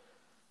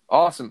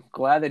 Awesome.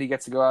 Glad that he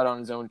gets to go out on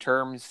his own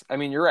terms. I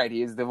mean, you're right.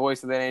 He is the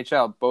voice of the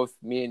NHL. Both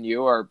me and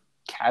you are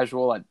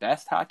casual at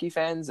best hockey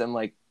fans, and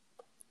like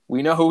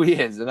we know who he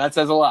is, and that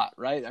says a lot,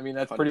 right? I mean,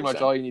 that's pretty 100%.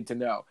 much all you need to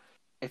know.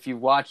 If you've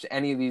watched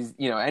any of these,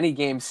 any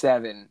Game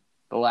 7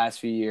 the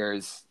last few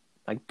years,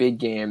 like big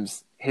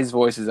games, his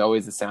voice is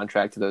always the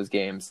soundtrack to those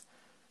games.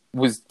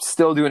 Was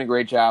still doing a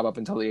great job up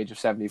until the age of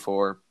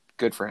 74.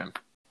 Good for him.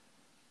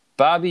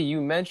 Bobby,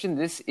 you mentioned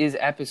this is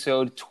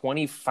episode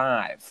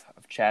 25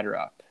 of Chatter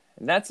Up,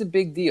 and that's a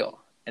big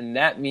deal. And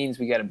that means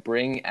we got to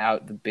bring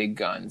out the big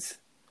guns.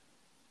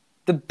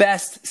 The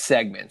best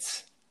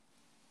segments.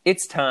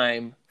 It's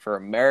time for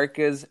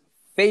America's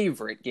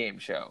favorite game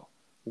show.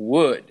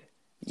 Would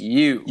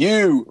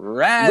you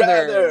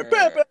rather?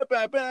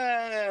 Bah,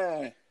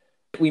 bah.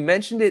 We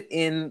mentioned it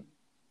in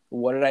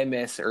What Did I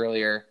Miss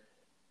earlier?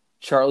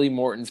 Charlie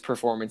Morton's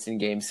performance in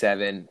Game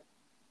 7.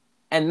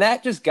 And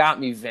that just got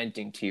me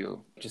venting to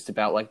you just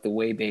about like the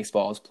way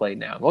baseball is played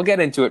now. We'll get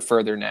into it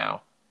further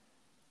now.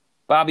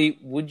 Bobby,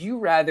 would you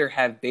rather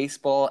have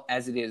baseball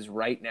as it is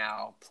right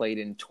now played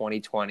in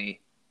 2020?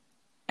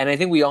 And I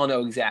think we all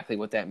know exactly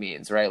what that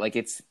means, right? Like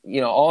it's,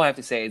 all I have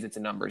to say is it's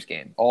a numbers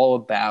game, all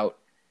about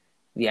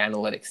the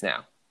analytics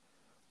now.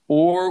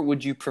 Or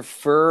would you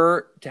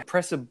prefer to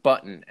press a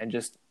button and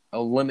just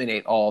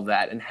eliminate all of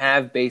that and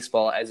have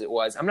baseball as it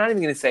was? I'm not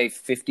even going to say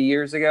 50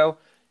 years ago.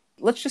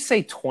 Let's just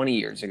say 20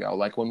 years ago,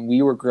 like when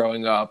we were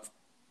growing up,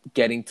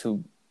 getting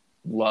to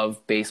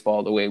love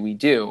baseball the way we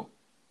do.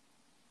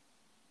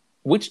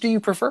 Which do you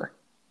prefer?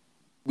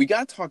 We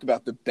got to talk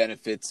about the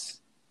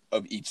benefits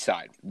of each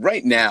side.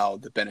 Right now,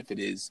 the benefit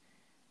is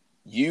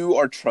you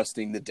are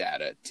trusting the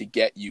data to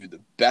get you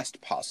the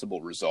best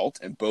possible result,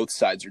 and both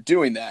sides are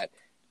doing that,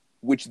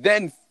 which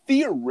then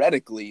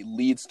theoretically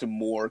leads to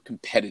more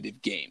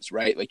competitive games,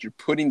 right? Like you're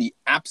putting the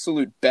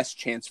absolute best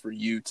chance for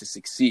you to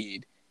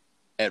succeed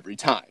every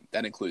time.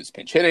 That includes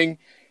pinch hitting.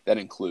 That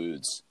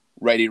includes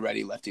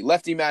righty-righty,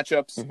 lefty-lefty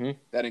matchups. Mm-hmm.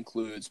 That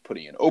includes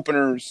putting in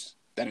openers.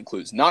 That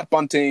includes not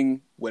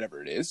bunting,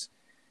 whatever it is.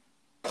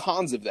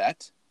 Cons of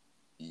that,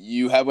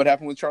 you have what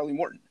happened with Charlie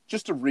Morton.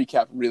 Just to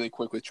recap really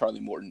quick with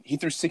Charlie Morton, he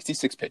threw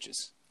 66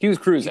 pitches. He was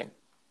cruising.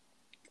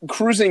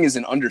 Cruising is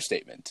an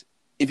understatement.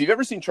 If you've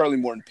ever seen Charlie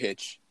Morton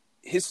pitch,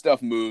 his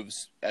stuff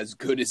moves as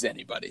good as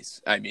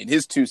anybody's. I mean,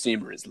 his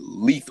two-seamer is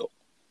lethal.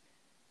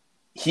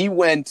 He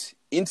went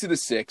into the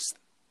sixth.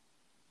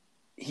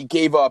 He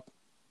gave up,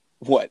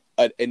 what,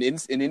 an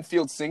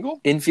infield single?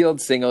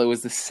 Infield single. It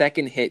was the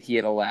second hit he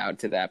had allowed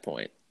to that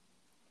point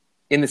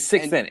in the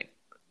sixth inning.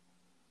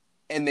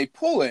 And they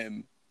pull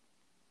him,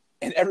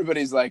 and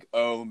everybody's like,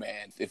 oh,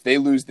 man, if they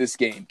lose this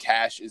game,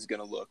 Cash is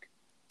going to look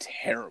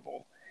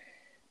terrible.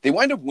 They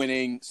wind up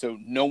winning, so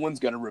no one's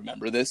going to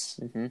remember this.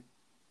 Mm-hmm.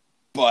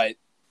 But,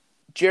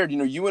 Jared,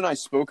 you and I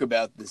spoke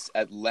about this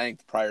at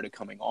length prior to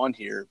coming on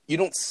here. You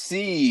don't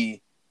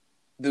see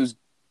those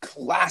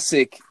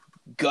classic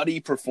gutty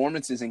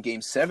performances in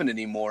Game 7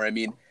 anymore. I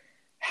mean,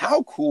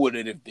 how cool would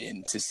it have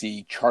been to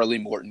see Charlie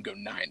Morton go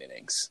 9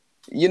 innings?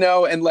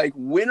 And like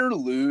win or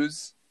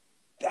lose,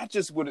 that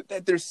just would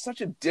 – there's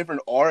such a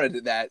different aura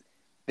to that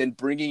than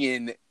bringing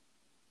in –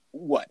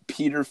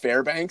 Peter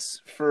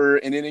Fairbanks for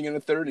an inning and a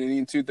third, an inning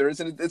and 2/3.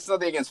 And it's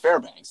nothing against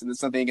Fairbanks, and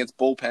it's nothing against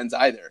bullpens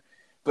either.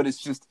 But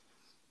it's just,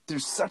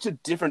 there's such a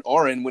different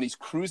aura. And when he's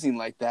cruising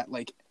like that,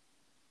 like,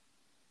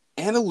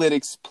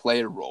 analytics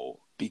play a role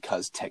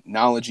because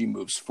technology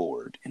moves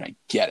forward, and I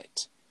get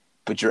it.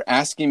 But you're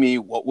asking me,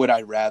 what would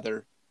I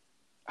rather?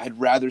 I'd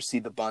rather see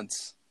the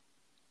bunts.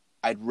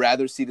 I'd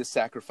rather see the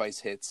sacrifice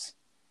hits.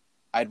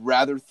 I'd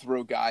rather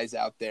throw guys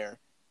out there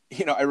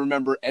I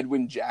remember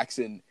Edwin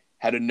Jackson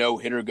had a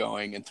no-hitter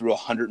going and threw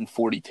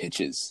 140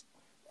 pitches.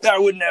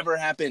 That would never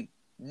happen.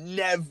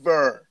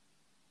 Never.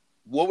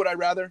 What would I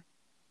rather?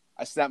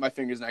 I snap my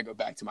fingers and I go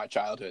back to my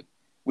childhood,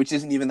 which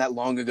isn't even that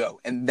long ago.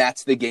 And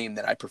that's the game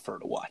that I prefer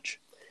to watch.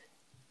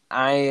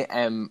 I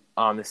am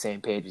on the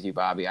same page as you,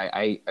 Bobby.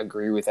 I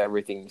agree with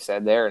everything you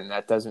said there, and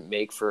that doesn't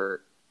make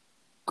for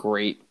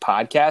great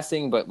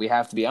podcasting, but we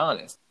have to be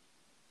honest.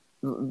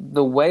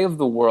 The way of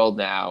the world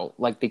now,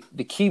 like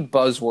the key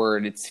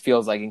buzzword, it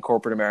feels like in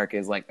corporate America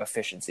is like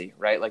efficiency,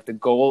 right? Like the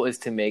goal is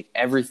to make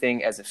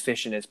everything as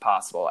efficient as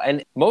possible.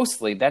 And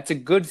mostly that's a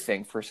good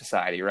thing for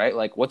society, right?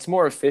 Like what's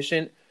more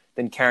efficient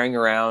than carrying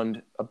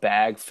around a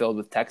bag filled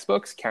with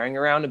textbooks, carrying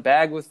around a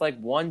bag with like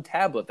one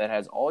tablet that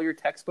has all your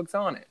textbooks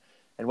on it?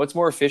 And what's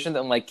more efficient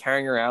than like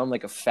carrying around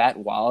like a fat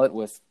wallet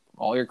with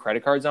all your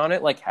credit cards on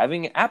it? Like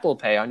having Apple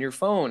Pay on your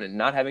phone and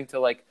not having to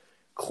like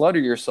clutter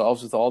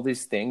yourselves with all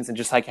these things and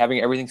just like having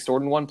everything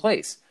stored in one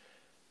place.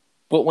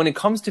 But when it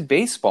comes to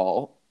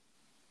baseball,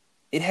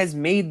 it has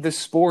made the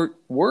sport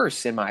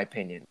worse, in my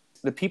opinion.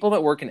 The people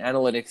that work in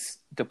analytics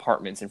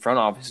departments and front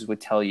offices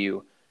would tell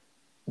you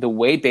the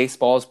way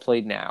baseball is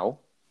played now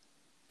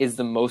is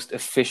the most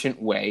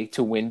efficient way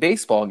to win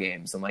baseball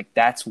games. And like,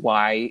 that's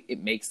why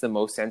it makes the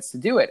most sense to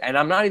do it. And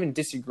I'm not even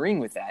disagreeing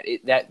with that.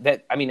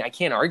 I mean, I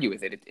can't argue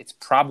with it. It's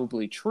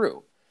probably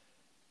true.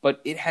 But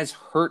it has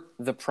hurt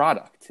the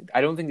product.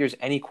 I don't think there's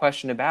any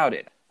question about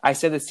it. I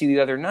said this to you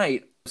the other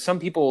night. Some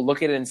people will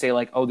look at it and say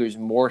like, oh, there's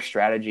more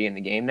strategy in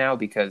the game now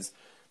because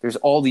there's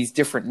all these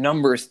different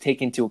numbers to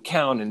take into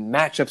account and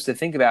matchups to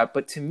think about.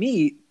 But to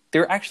me,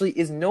 there actually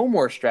is no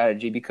more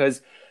strategy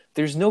because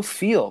there's no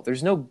feel.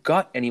 There's no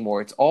gut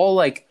anymore. It's all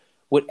like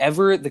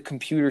whatever the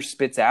computer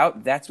spits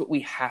out, that's what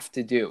we have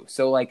to do.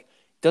 So like,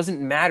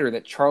 doesn't matter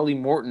that Charlie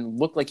Morton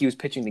looked like he was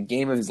pitching the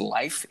game of his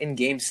life in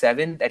Game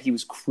 7, that he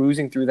was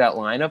cruising through that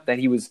lineup, that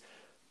he was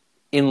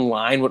in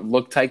line what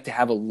looked like to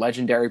have a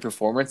legendary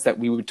performance that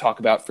we would talk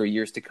about for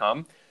years to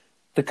come.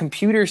 The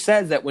computer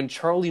says that when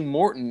Charlie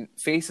Morton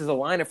faces a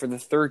lineup for the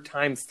third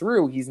time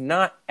through, he's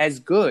not as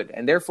good.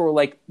 And therefore,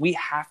 like, we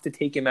have to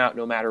take him out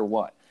no matter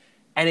what.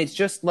 And it's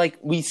just like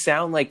we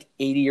sound like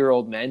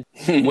 80-year-old men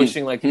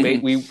wishing like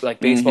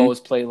baseball was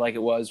played like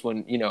it was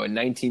when, in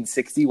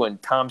 1960 when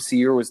Tom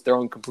Sear was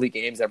throwing complete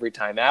games every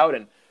time out.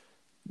 And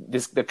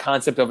the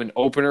concept of an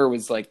opener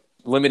was like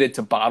limited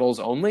to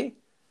bottles only.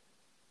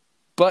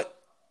 But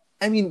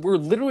I mean, we're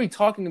literally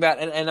talking about,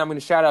 and I'm going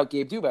to shout out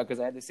Gabe Duba because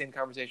I had the same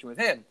conversation with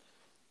him.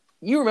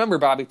 You remember,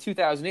 Bobby,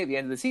 2008, the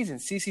end of the season,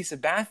 CC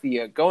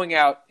Sabathia going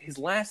out his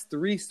last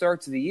 3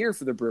 starts of the year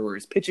for the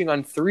Brewers, pitching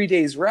on 3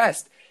 days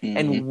rest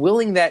and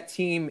willing that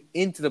team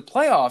into the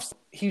playoffs.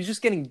 He was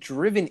just getting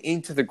driven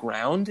into the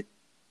ground,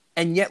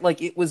 and yet,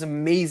 like, it was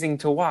amazing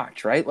to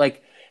watch, right?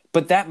 Like,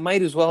 but that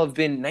might as well have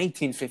been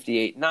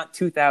 1958, not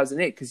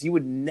 2008, because you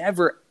would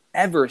never,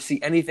 ever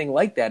see anything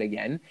like that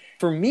again.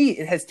 For me,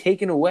 it has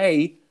taken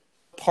away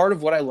part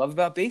of what I love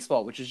about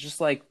baseball, which is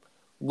just like,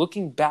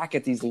 looking back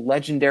at these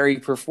legendary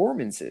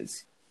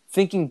performances,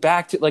 thinking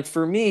back to, like,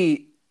 for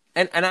me,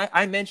 and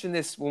I mentioned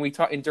this when we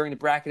talked during the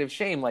bracket of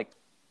shame, like,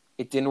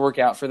 it didn't work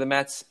out for the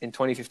Mets in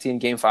 2015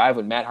 Game 5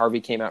 when Matt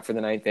Harvey came out for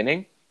the 9th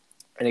inning.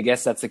 And I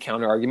guess that's the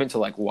counter argument to,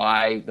 like,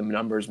 why the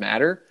numbers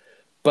matter.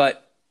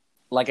 But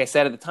like I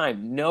said at the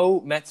time, no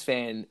Mets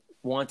fan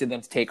wanted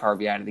them to take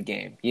Harvey out of the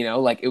game.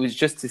 Like, it was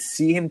just to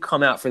see him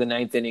come out for the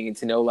 9th inning and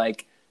to know,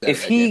 like,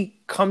 if he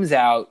comes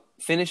out,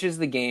 finishes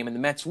the game, and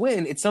the Mets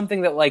win, it's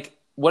something that, like,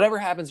 whatever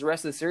happens the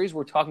rest of the series,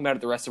 we're talking about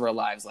it the rest of our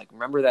lives. Like,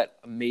 remember that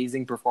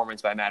amazing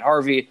performance by Matt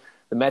Harvey?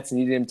 The Mets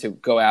needed him to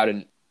go out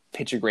and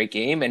pitch a great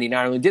game, and he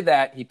not only did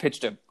that, he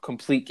pitched a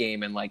complete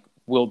game and, like,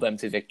 willed them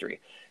to victory.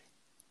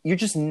 You're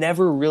just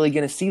never really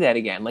going to see that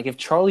again. Like, if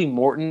Charlie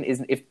Morton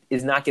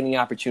is not getting the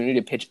opportunity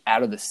to pitch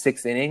out of the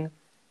 6th inning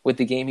with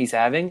the game he's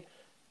having,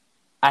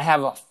 I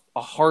have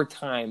a hard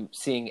time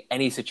seeing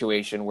any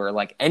situation where,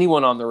 like,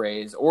 anyone on the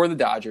Rays or the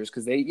Dodgers,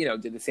 because they,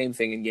 did the same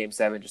thing in Game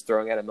 7, just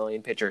throwing out a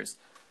million pitchers.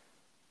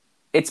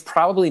 It's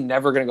probably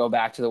never going to go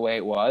back to the way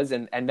it was,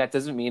 and that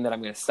doesn't mean that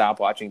I'm going to stop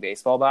watching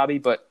baseball, Bobby,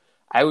 but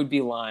I would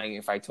be lying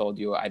if I told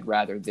you I'd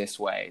rather this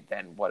way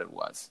than what it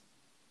was.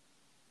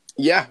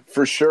 Yeah,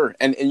 for sure.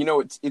 And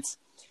it's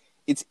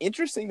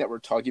interesting that we're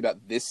talking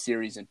about this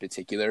series in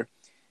particular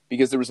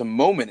because there was a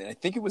moment, and I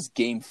think it was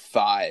Game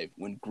 5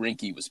 when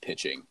Greinke was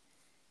pitching.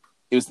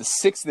 It was the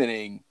 6th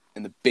inning,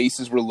 and the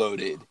bases were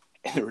loaded,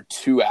 and there were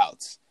 2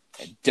 outs,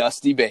 and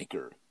Dusty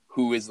Baker,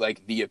 who is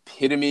like the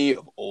epitome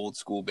of old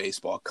school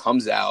baseball,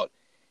 comes out.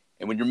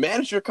 And when your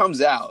manager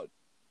comes out,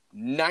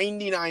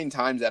 99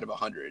 times out of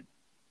 100,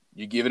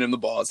 you're giving him the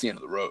ball. It's the end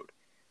of the road.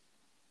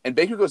 And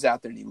Baker goes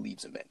out there and he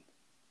leaves him in.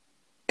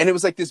 And it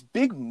was like this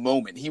big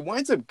moment. He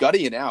winds up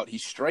gutting it out. He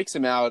strikes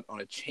him out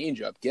on a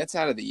changeup, gets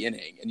out of the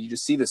inning, and you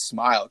just see the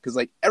smile. Because,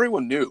 like,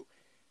 everyone knew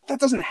that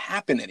doesn't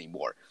happen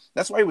anymore.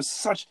 That's why it was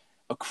such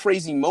a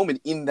crazy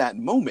moment in that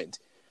moment.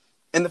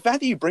 And the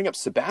fact that you bring up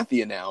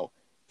Sabathia now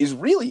is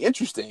really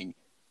interesting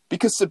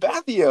because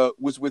Sabathia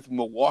was with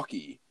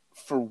Milwaukee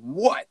for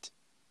what?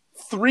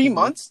 3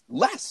 months?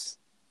 Less.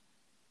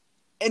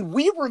 And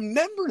we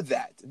remember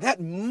that. That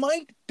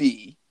might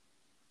be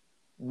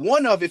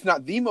one of, if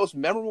not the most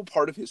memorable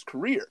part of his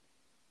career.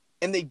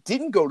 And they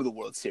didn't go to the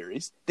World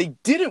Series. They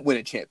didn't win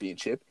a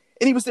championship.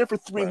 And he was there for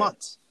 3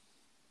 months.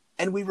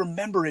 And we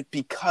remember it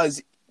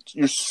because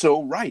you're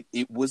so right.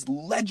 It was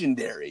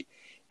legendary.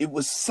 It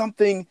was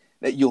something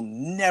that you'll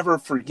never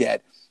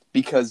forget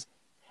because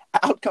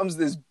out comes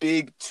this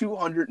big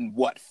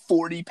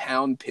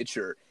 240-pound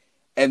pitcher.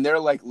 And they're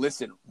like,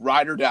 listen,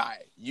 ride or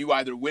die. You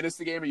either win us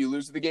the game or you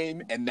lose the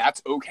game, and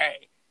that's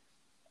okay.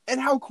 And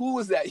how cool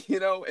is that, you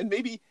know? And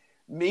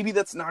maybe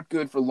that's not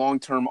good for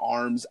long-term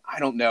arms. I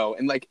don't know.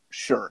 And, like,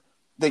 sure,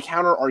 the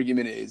counter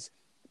argument is,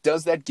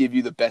 does that give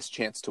you the best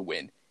chance to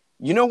win?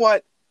 You know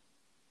what?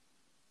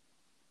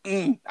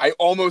 I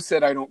almost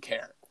said I don't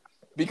care.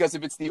 Because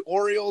if it's the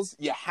Orioles,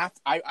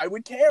 I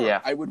would care. Yeah.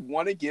 I would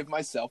want to give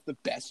myself the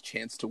best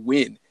chance to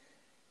win.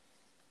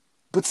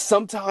 But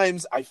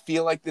sometimes I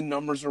feel like the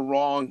numbers are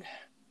wrong.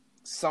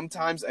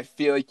 Sometimes I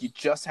feel like you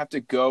just have to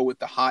go with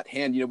the hot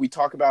hand. You know, we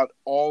talk about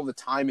all the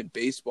time in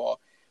baseball,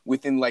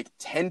 within like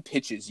 10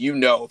 pitches, you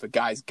know if a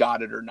guy's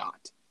got it or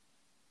not.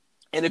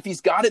 And if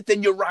he's got it,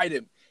 then you ride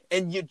him.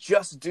 And you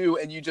just do.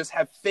 And you just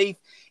have faith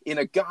in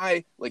a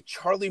guy like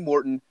Charlie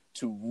Morton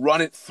to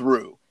run it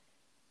through.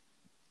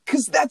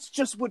 Because that's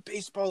just what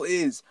baseball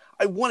is.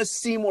 I want to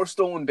see more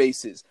stolen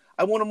bases.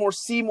 I want to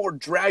see more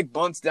drag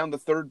bunts down the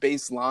third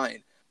base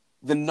line.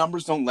 The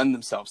numbers don't lend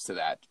themselves to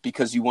that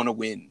because you want to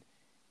win.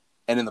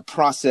 And in the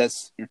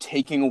process, you're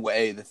taking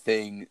away the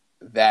thing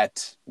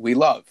that we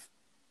love,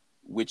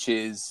 which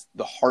is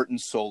the heart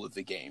and soul of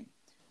the game.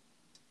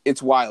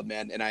 It's wild,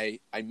 man, and I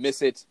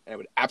miss it, and I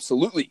would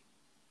absolutely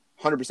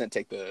 100%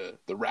 take the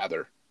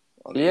rather.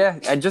 Yeah,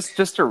 and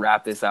just to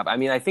wrap this up, I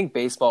mean, I think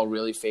baseball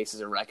really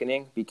faces a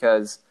reckoning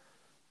because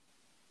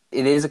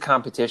it is a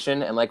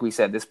competition, and like we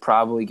said, this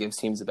probably gives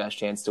teams the best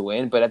chance to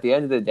win, but at the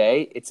end of the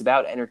day, it's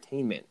about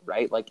entertainment,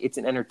 right? Like, it's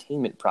an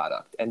entertainment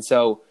product, and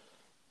so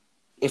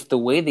if the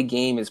way the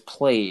game is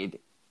played,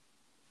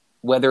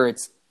 whether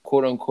it's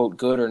quote-unquote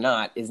good or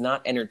not, is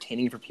not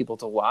entertaining for people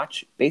to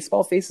watch,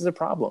 baseball faces a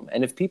problem.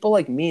 And if people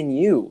like me and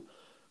you,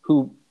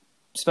 who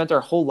spent our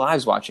whole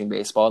lives watching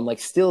baseball and like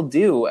still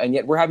do, and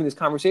yet we're having this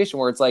conversation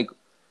where it's like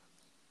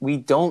we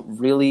don't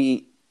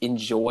really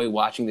enjoy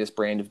watching this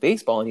brand of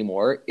baseball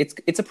anymore,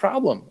 it's a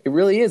problem. It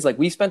really is. Like,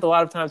 we spent a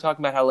lot of time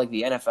talking about how like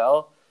the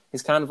NFL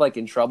is kind of like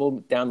in trouble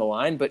down the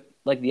line, but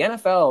like the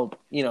NFL,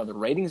 you know, the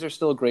ratings are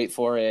still great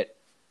for it.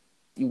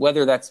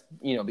 Whether that's,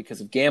 you know,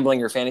 because of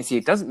gambling or fantasy,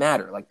 it doesn't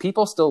matter. Like,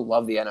 people still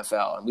love the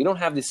NFL, and we don't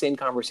have the same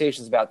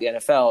conversations about the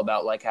NFL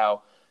about like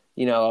how,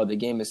 you know, the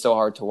game is so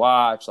hard to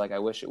watch. Like, I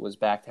wish it was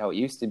back to how it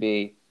used to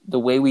be, the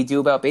way we do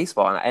about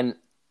baseball. And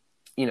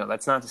you know,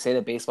 that's not to say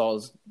that baseball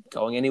is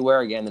going anywhere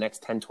again the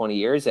next 10, 20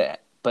 years.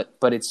 But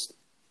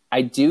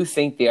I do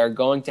think they are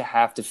going to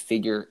have to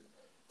figure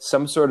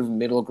some sort of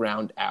middle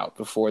ground out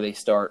before they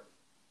start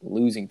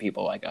losing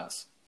people like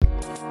us.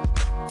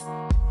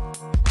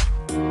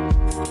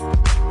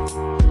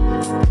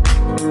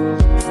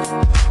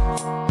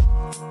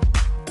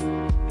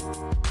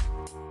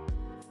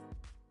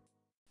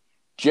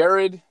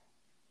 Jared,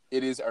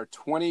 it is our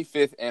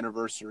 25th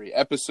anniversary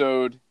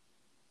episode,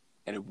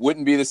 and it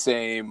wouldn't be the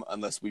same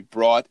unless we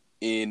brought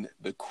in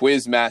the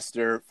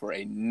Quizmaster for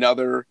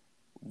another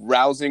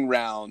rousing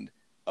round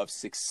of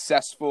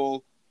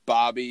successful,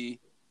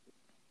 Bobby,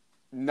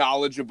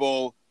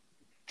 knowledgeable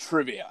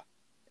trivia.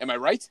 Am I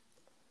right?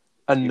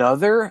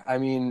 Another? I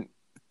mean,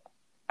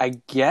 I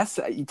guess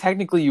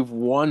technically you've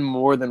won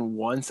more than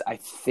once, I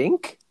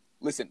think.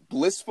 Listen,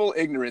 blissful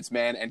ignorance,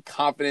 man, and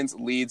confidence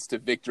leads to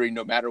victory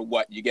no matter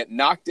what. You get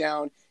knocked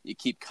down, you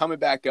keep coming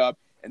back up.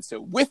 And so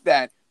with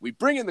that, we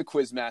bring in the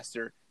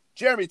Quizmaster,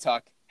 Jeremy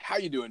Tuck. How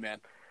you doing,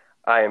 man?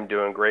 I am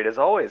doing great as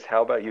always.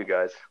 How about you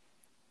guys?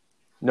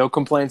 No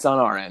complaints on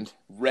our end.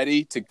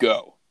 Ready to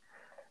go.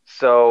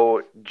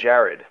 So,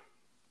 Jared,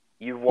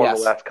 you've won Yes.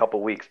 the last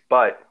couple weeks,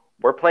 but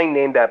we're playing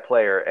Name That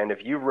Player, and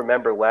if you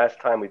remember last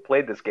time we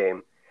played this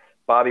game,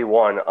 Bobby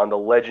won on the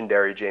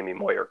legendary Jamie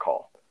Moyer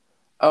call.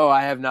 Oh,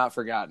 I have not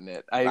forgotten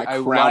it. I lie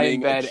in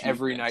crowning bed achievement.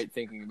 every night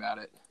thinking about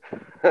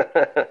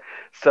it.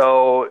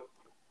 So,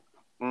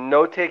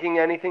 no taking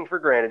anything for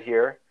granted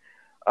here.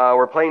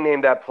 We're playing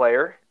Name That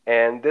Player,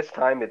 and this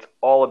time it's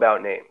all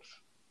about names.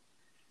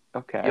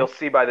 Okay. You'll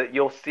see by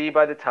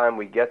the time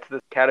we get to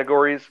the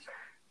categories,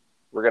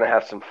 we're going to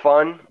have some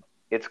fun.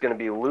 It's going to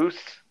be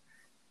loose.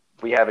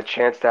 We have a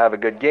chance to have a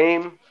good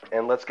game,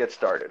 and let's get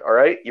started. All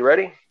right? You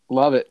ready?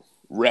 Love it.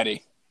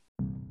 Ready.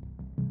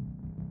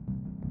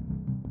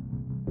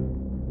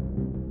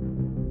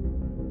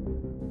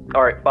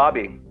 All right,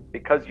 Bobby,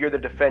 because you're the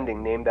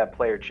defending Name That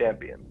Player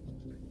champion,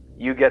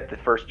 you get the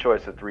first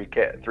choice of three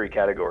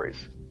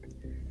categories.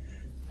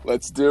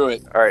 Let's do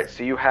it. All right,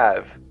 so you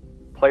have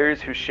players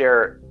who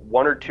share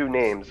one or two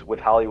names with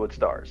Hollywood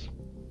stars.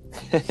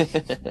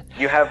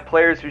 You have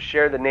players who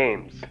share the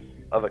names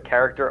of a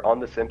character on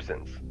The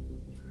Simpsons.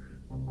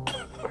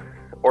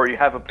 Or you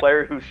have a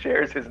player who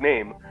shares his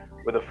name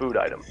with a food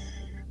item.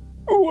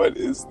 What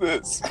is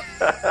this?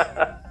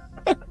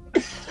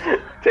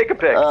 Take a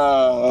pick.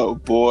 Oh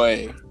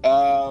boy.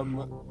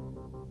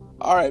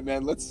 All right,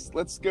 man. Let's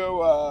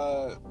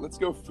go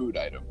food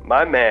item.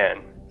 My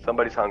man.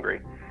 Somebody's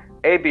hungry.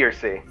 A, B, or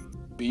C?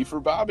 B for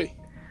Bobby.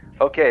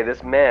 Okay,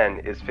 this man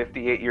is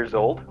 58 years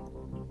old.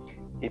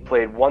 He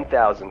played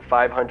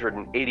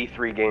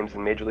 1,583 games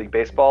in Major League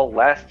Baseball,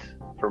 last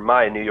for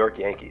my New York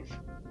Yankees.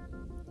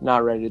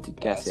 Not ready to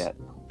guess yet.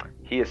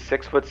 He is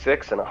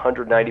 6'6" and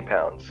 190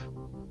 pounds.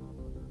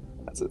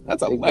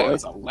 That's a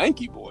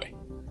lanky boy.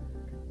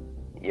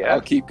 Yeah.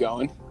 I'll keep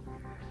going.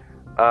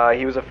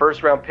 He was a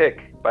first-round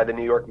pick by the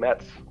New York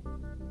Mets.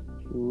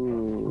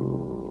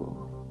 Ooh.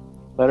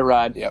 Let it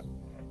ride. Yep.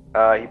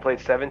 He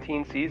played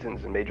 17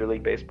 seasons in Major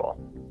League Baseball.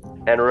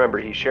 And remember,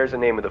 he shares the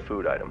name with a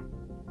food item.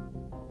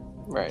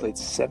 Right. Played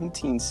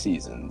 17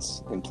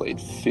 seasons and played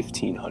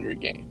 1,500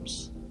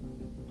 games.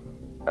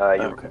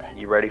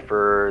 You ready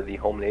for the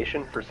home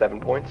nation for 7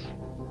 points?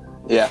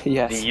 Yeah.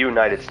 Yes. The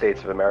United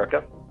States of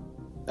America.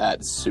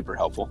 That's super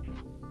helpful.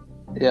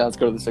 Yeah, let's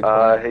go to the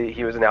 6th one.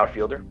 He was an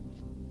outfielder.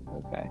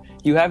 Okay.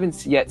 You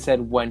haven't yet said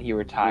when he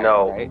retired,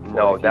 No, right?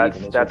 no, Or if he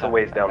even is that's a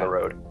ways retired. down the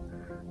Okay. road.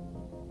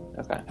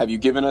 Okay. Have you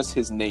given us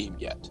his name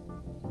yet?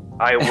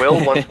 I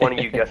will once one of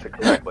you guess it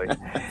correctly.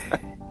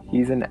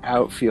 He's an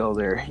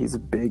outfielder. He's a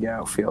big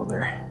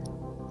outfielder.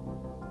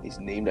 He's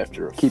named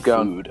after a Keep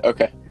going. food.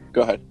 Okay,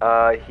 go ahead.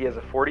 He has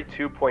a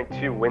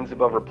 42.2 wins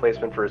above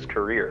replacement for his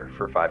career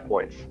for 5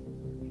 points.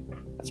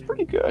 That's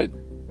pretty good.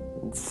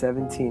 In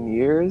 17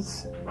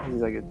 years,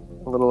 he's like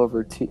a little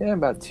over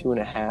about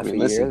 2.5 I mean, a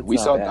listen, year. That's we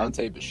not saw bad.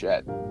 Dante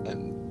Bichette,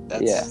 and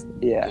that's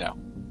Yeah. you know,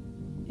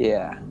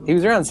 Yeah. He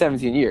was around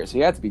 17 years, so he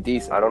had to be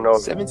decent. I don't know.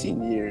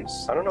 17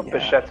 years. I don't know if Yeah.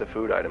 Bichette's a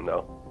food item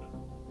though.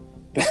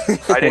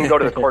 I didn't go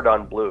to the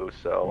Cordon Bleu,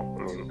 so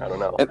I mean, I don't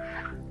know.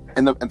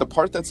 And the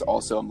part that's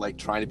also I'm like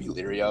trying to be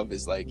leery of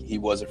is like he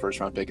was a first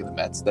round pick of the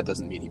Mets. That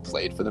doesn't mean he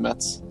played for the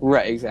Mets.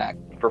 Right,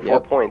 exactly. For 4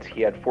 Yep. points,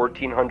 he had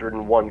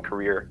 1,401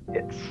 career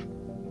hits.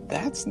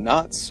 That's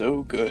not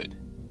so good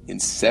in No,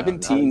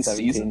 17 not in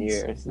 17 seasons.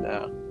 years,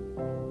 no.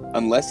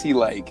 Unless he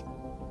like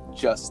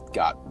just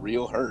got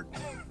real hurt,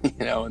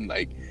 and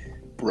like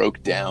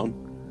broke down.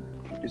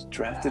 He was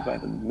drafted by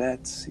the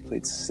Mets. He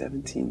played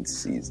 17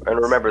 seasons. And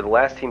remember, the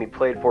last team he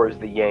played for is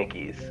the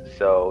Yankees,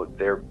 so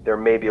there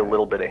may be a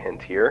little bit of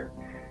hint here.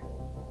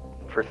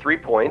 For 3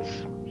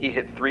 points, he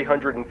hit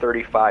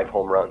 335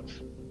 home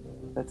runs.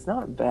 That's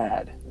not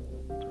bad.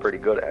 It's pretty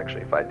good,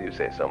 actually, if I do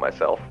say so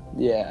myself.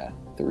 Yeah,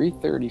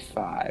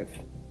 335.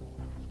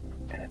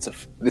 And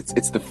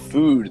it's the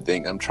food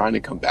thing I'm trying to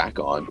come back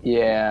on.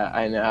 Yeah,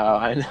 I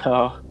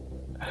know.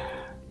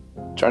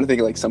 Trying to think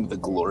of like some of the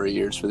glory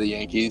years for the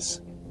Yankees.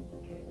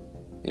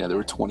 There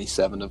were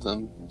 27 of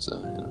them. So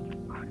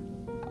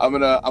I'm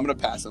gonna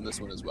pass on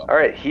this one as well. All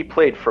right, he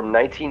played from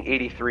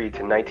 1983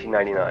 to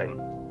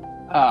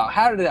 1999. Oh,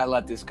 how did I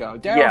let this go?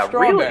 Darryl Yeah,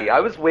 Strawberry.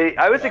 really?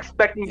 I was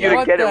expecting you to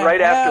What get it the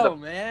right after hell,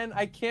 man.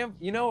 I can't.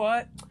 You know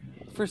what?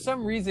 For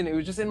some reason, it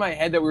was just in my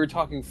head that we were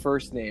talking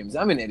first names.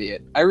 I'm an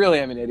idiot. I really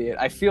am an idiot.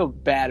 I feel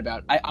bad about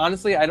it. I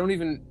honestly don't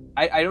even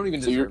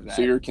deserve that.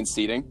 So you're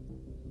conceding?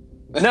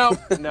 No.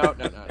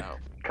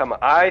 Come on,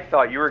 I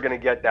thought you were going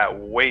to get that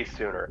way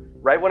sooner.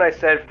 Right when I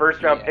said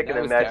first round Yeah, pick of that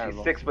the was Mets,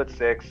 terrible. he's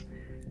 6'6".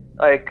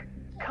 Like,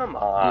 come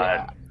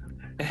on.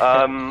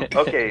 Yeah.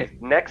 Okay,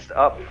 next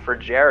up for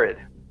Jared,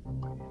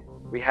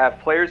 we have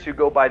players who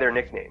go by their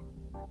nickname.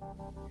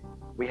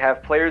 We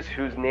have players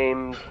whose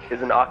name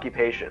is an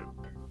occupation.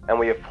 And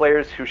we have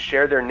players who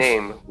share their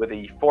name with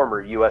a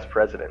former U.S.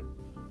 president.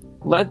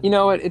 You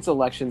know what? It's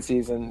election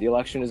season. The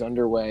election is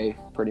underway,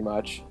 pretty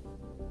much.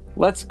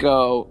 Let's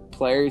go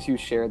players who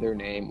share their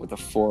name with a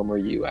former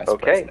U.S.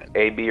 Okay, president.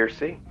 A, B, or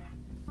C?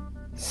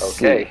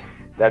 Okay,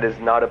 that is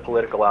not a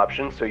political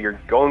option, so you're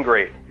going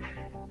great.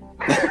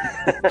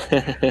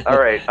 All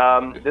right,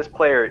 this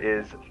player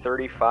is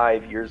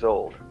 35 years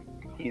old.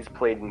 He's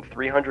played in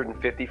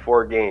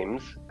 354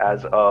 games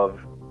as of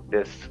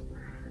this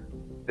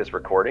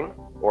recording,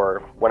 or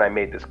when I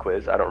made this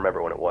quiz. I don't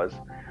remember when it was.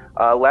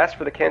 Last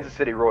for the Kansas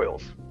City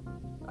Royals.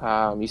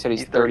 You said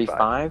he's He's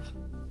 35?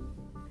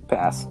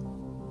 Pass.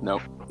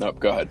 Nope.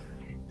 Go ahead.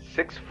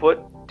 6 foot,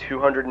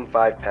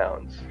 205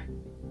 pounds.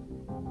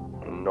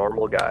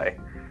 Normal guy.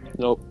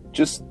 Nope.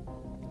 Just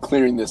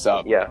clearing this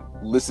up. Yeah,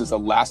 This is a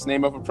last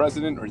name of a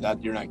president, or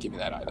that you're not giving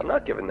that either? I'm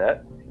not giving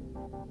that.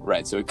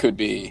 Right. So it could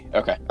be.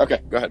 Okay.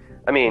 Go ahead.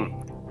 I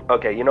mean,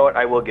 okay, you know what?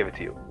 I will give it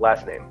to you.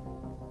 Last name.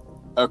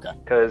 Okay.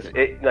 Because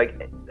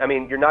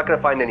you're not going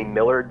to find any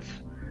Millards,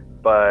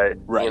 but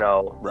Right.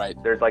 Right.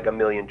 there's like a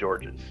million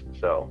Georges.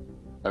 So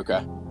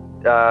Okay.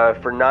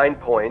 for 9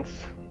 points,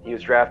 he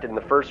was drafted in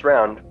the first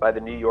round by the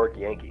New York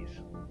Yankees.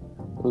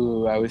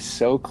 Ooh, I was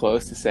so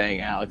close to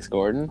saying Alex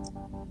Gordon,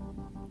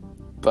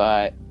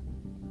 but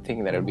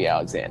thinking that it would be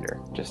Alexander,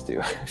 just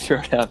to throw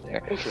it out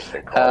there.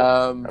 Interesting call.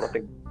 I don't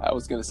think, I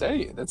was gonna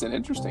say that's an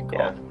interesting call.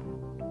 yeah.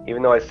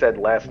 Even though I said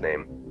last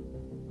name.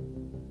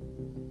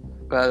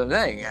 But I'm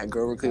saying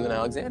Grover Cleveland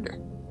Alexander.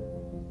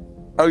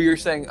 Oh, you're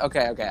saying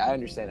okay, I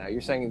understand now.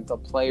 You're saying the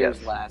player's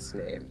Yes. last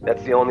name.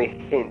 That's the only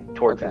hint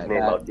towards Okay, his name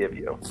that- I'll give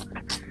you.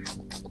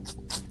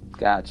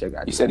 Gotcha.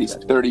 You said he's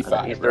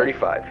 35. He's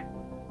 35.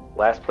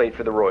 Last played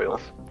for the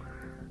Royals.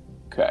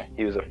 Okay.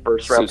 He was a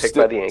first-round pick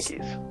by the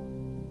Yankees.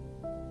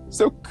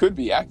 Still could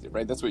be active,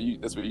 right? That's what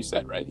you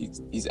said, right?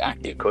 He's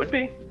active. Could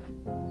be.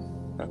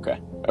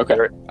 Okay.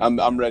 Jared-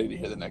 I'm ready to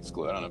hear the next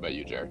clue. I don't know about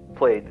you, Jared.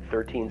 Played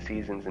 13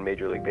 seasons in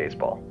Major League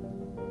Baseball.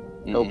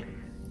 Nope.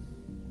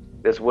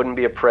 This wouldn't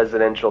be a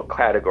presidential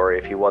category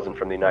if he wasn't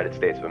from the United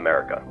States of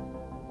America.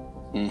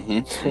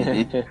 Let's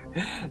keep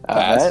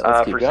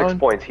For going. 6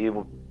 points, he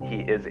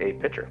is a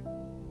pitcher.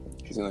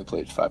 He's only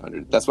played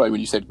 500. That's why when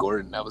you said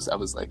Gordon, I was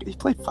like, he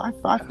played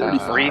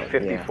 535.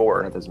 354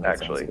 yeah, that doesn't make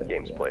actually sense.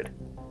 games Yeah. played.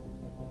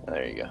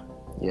 There you go.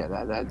 Yeah,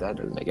 that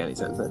doesn't make any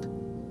sense then.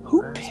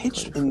 Who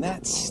pitched in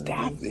that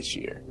staff this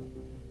year?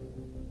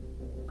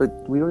 But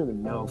we don't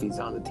even know if he's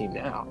on the team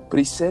now. But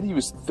he said he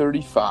was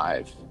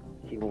 35,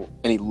 He, and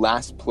he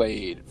last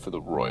played for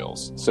the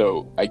Royals.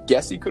 So I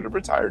guess he could have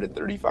retired at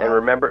 35. and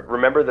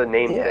remember the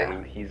name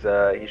Yeah. thing. He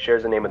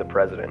shares the name of the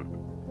president.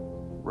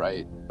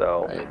 Right.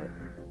 So Right.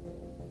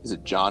 Is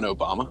it John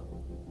Obama?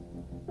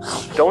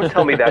 don't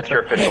tell me that's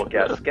your official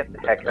guess. Get the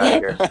heck out of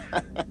here.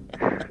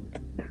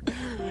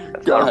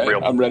 That's Go not ahead. a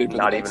real. I'm ready for the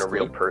not next even a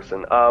real clue.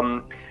 person.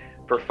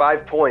 For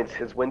 5 points,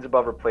 his wins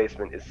above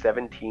replacement is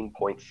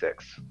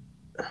 17.6.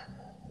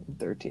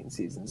 13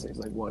 seasons, so he's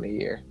like one a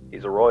year.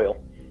 He's a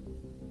Royal.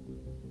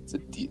 It's a,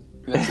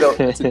 So-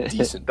 it's a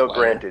decent Though player.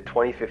 granted,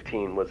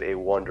 2015 was a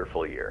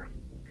wonderful year.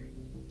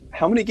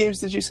 How many games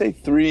did you say?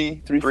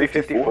 354?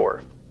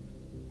 354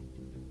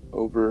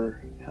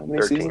 Over how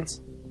many 13.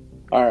 seasons?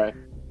 All right.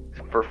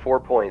 for 4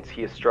 points.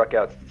 He has struck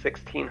out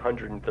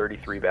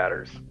 1,633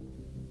 batters.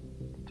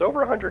 It's over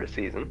 100 a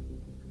season.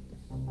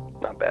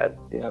 Not bad.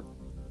 Yep.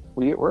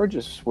 We're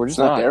just not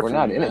not there we're for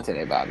not you, in man. it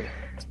today, Bobby.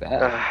 It's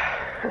bad.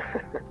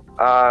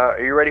 Are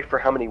you ready for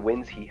how many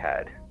wins he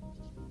had?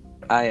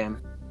 I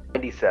am.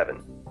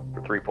 97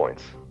 for 3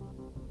 points.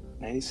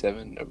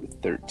 97 over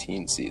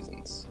 13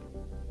 seasons.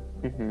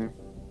 Mm-hmm.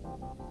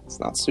 It's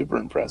not super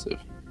impressive.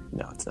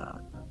 No, it's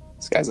not.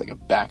 This guy's like a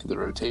back of the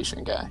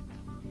rotation guy.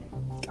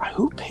 God,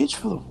 who pitched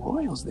for the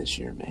Royals this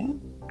year,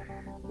 man?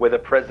 With a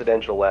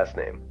presidential last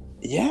name.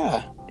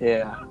 Yeah.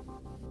 Yeah.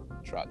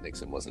 Trot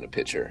Nixon wasn't a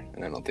pitcher,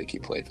 and I don't think he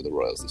played for the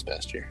Royals this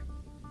past year.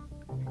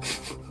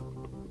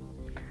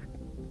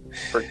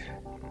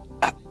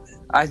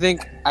 I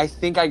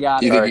think I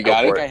got it. You think you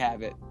got I it? think I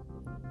have it.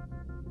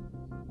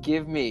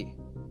 Give me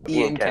Ian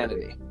Ian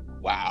Kennedy. Kennedy.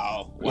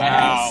 Wow.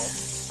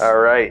 Yes. All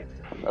right.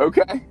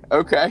 Okay.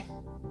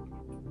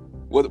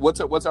 What's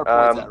our points at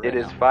right It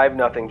is now?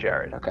 5-0,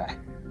 Jared. Okay.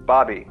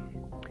 Bobby,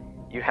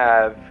 you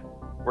have.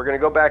 We're going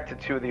to go back to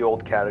two of the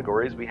old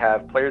categories. We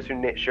have players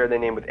who share their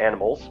name with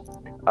animals.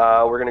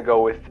 We're going to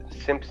go with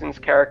Simpsons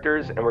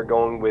characters, and we're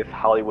going with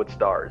Hollywood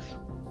stars.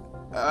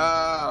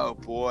 Oh,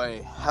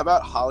 boy. How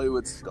about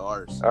Hollywood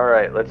stars? All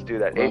right, let's do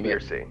that. A, Love B, it. or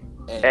C?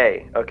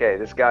 A. Okay,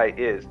 this guy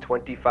is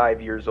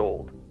 25 years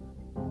old.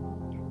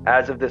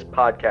 As of this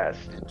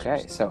podcast,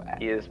 Okay. So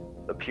he has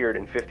appeared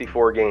in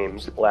 54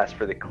 games, last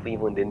for the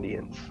Cleveland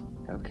Indians.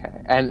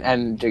 okay.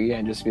 And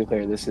again, just to be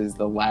clear, this is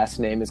the last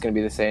name is going to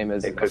be the same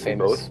as It a could be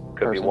famous both,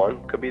 could person? be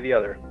one, could be the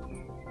other.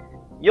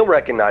 You'll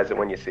recognize it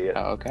when you see it.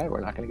 Oh, okay. We're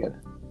not going to get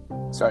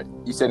it. Sorry,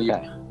 you said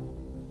Okay.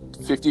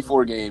 he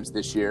 54 games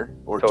this year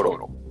or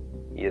total?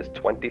 He is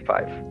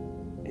 25.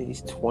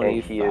 He's And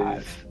 25. he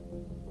is,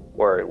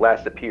 or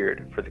last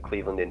appeared for the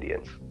Cleveland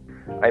Indians.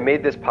 I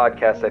made this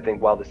podcast, I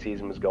think, while the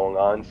season was going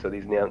on, so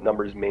these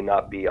numbers may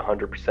not be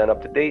 100%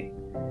 up to date,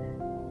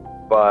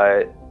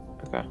 but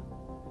Okay.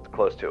 it's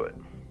close to it.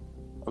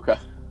 Okay.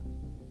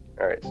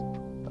 All right.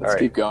 Let's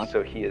keep going.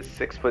 So he is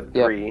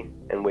 6'3"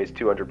 and weighs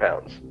 200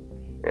 pounds.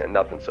 Yeah,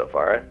 nothing so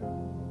far, right?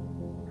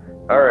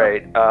 All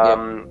right.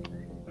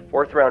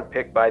 Fourth round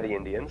pick by the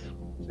Indians.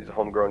 So he's a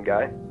homegrown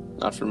guy.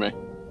 Not for me.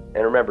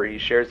 And remember, he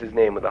shares his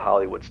name with a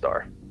Hollywood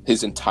star.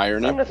 His entire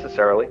Not name?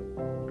 necessarily.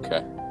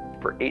 Okay.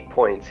 For 8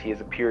 points, he has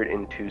appeared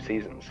in 2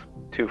 seasons.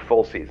 2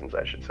 full seasons,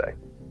 I should say.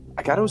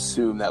 I got to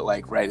assume that,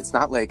 right, it's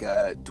not like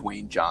a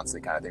Dwayne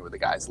Johnson kind of thing where the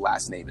guy's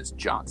last name is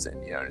Johnson,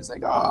 and it's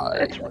like,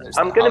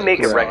 I'm going to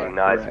make it Hollywood star.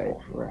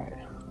 recognizable.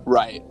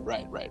 Right.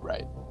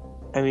 Right.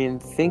 I mean,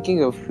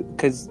 thinking of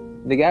because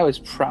the guy was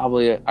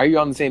probably. Are you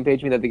on the same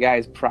page with me that the guy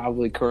is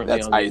probably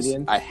currently on the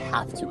Indians? I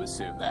have to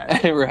assume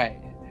that. Right.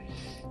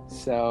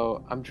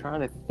 So I'm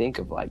trying to think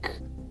of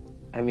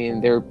I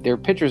mean, their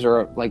pitchers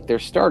are their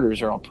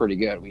starters are all pretty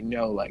good. We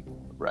know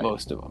Right.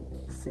 most of them.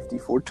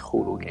 54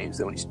 total games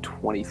though when he's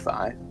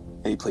 25,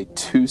 and he played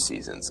 2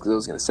 seasons. Because I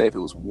was going to say if it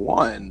was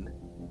 1,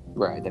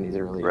 Right. Then he's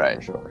a reliever Right.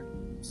 for sure.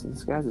 So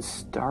this guy's a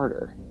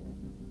starter.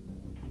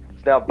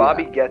 So now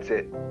Bobby gets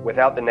it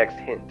without the next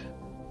hint.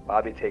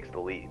 Bobby takes the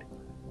lead.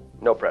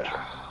 No pressure.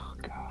 Oh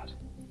God.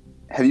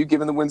 have you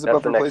given the wins That's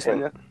above the next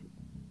replacement hint. yet?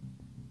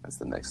 That's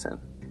the next hint.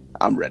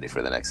 I'm ready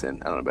for the next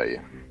hint. I don't know about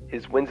you.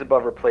 His wins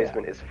above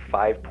replacement is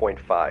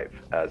 5.5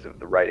 as of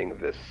the writing of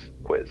this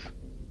quiz.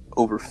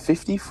 Over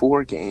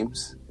 54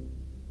 games.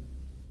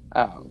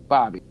 Oh,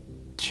 Bobby.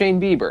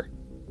 Shane Bieber.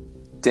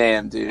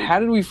 Damn, dude. How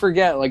did we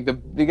forget?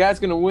 The guy's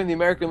going to win the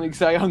American League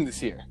Cy Young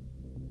this year.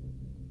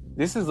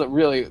 This is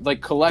really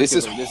like collectively.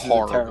 This is This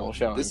horrible. is a terrible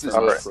showing. This is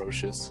for us.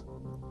 atrocious.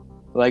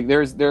 Like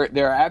there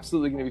are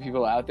absolutely going to be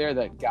people out there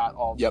that got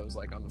all Yep. those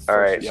like on the first. All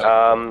right. Yep.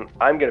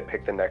 I'm gonna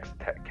pick the next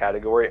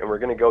category, and we're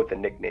gonna go with the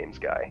nicknames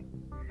guy.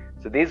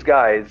 So these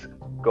guys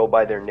go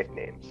by their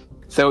nicknames.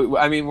 So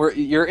I mean,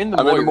 you're in the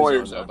I'm in the Moyer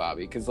Moyer zone, though, zone.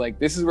 Bobby, because like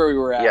this is where we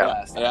were at Yeah.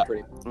 last time. Yeah.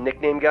 Pretty.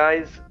 Nickname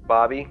guys,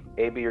 Bobby,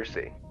 A, B, or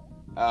C.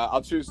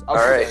 I'll choose. All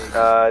right.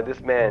 This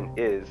man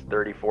is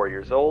 34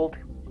 years old.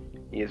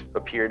 He has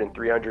appeared in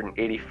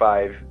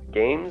 385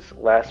 games.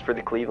 Last for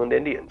the Cleveland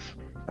Indians.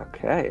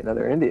 Okay,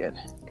 another Indian.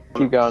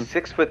 Keep going.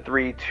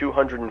 6'3",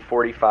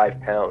 245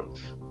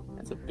 pounds.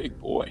 That's a big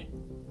boy.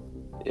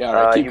 Yeah, all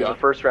right, He keep was going. a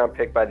first-round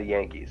pick by the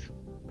Yankees.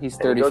 He's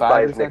And he goes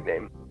by 35. his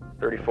nickname,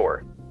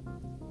 34.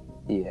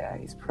 Yeah,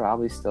 he's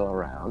probably still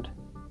around.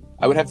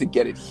 I would have to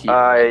get it here.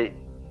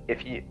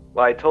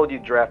 I told you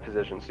draft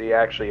position, so you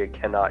actually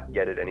cannot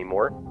get it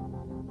anymore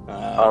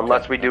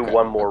unless we do okay,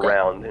 one more okay.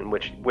 round, in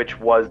which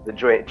was the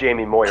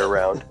Jamie Moyer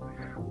round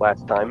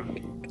last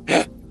time.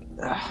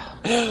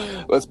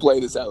 Let's play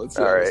this out. Let's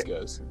see All how this right.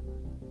 goes.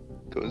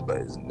 Goes by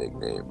his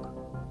nickname.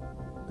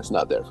 It's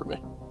not there for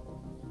me.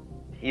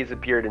 He's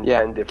appeared in Yeah,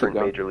 10 keep different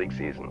going. major league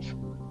seasons.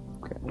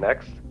 Okay.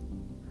 Next,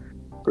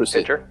 Proceed.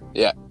 pitcher.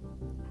 Yeah.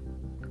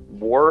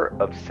 WAR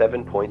of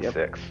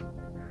 7.6,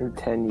 In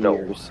 10 No.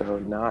 years, so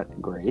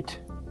not great.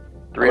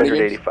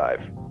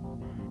 385.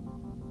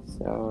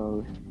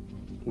 So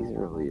he's a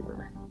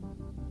reliever.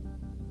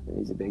 And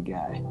he's a big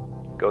guy.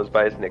 Goes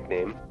by his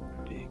nickname.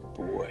 Big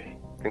boy.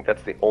 I think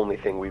that's the only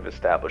thing we've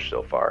established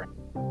so far.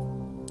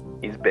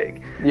 He's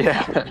big.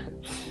 Yeah.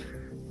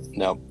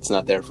 No, it's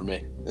not there for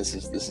me. This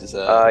is He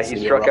gonna be a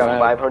struck rough out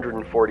one.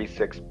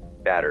 546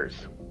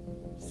 batters,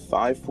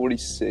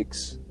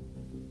 546.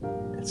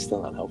 It's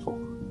still not helpful.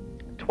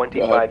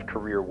 25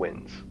 career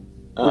wins.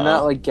 We're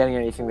not like getting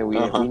anything that we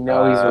Uh-huh. we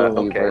know he's a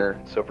Okay,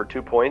 reliever. so for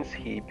 2 points,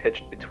 he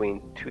pitched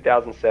between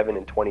 2007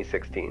 and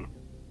 2016.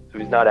 So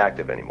he's not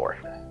active anymore.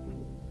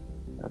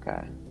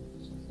 Okay.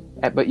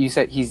 But you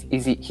said he's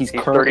currently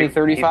currently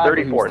 35.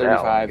 34 or he now.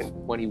 was 35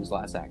 when he was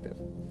last active.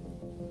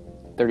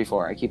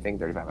 34. I keep thinking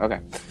 35. Okay.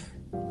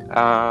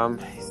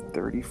 He's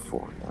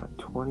 34 now.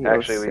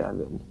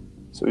 2007.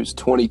 So he's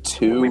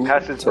 22. We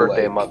passed his to,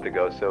 birthday a like- month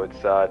ago, so it's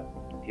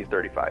he's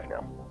 35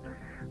 now.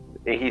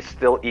 He's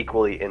still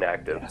equally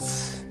inactive.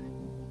 Yes.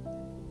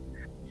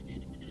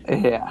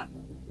 Yeah.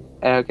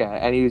 Okay.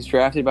 And he was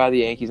drafted by the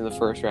Yankees in the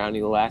first round.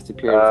 He last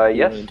appeared with Cleveland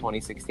yes. in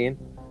 2016.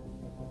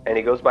 And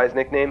he goes by his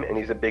nickname, and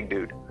he's a big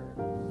dude.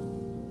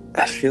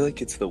 I feel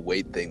like it's the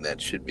weight thing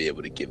that should be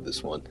able to give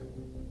this one.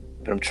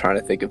 But I'm trying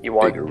to think of You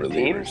want bigger the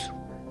relievers. teams?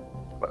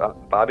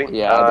 Bobby?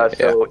 Yeah, Uh,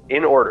 so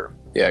in order: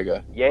 Yeah,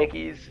 go.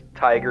 Yankees,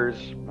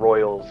 Tigers,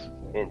 Royals,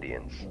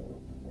 Indians.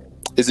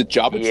 Is it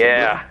Jabba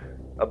Yeah,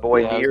 a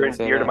boy Yeah, I was dear gonna and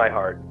say dear to that. my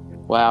heart.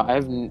 Wow. I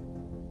have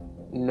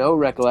no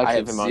recollection I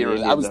of have him on the zero.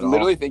 Indians I was at all.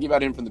 literally thinking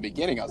about him from the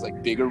beginning. I was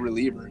like, bigger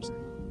relievers.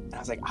 And I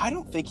was like, I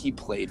don't think he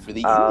played for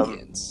the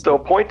Indians. So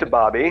point to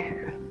Bobby,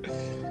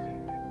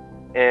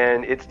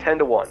 and it's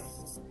 10-1.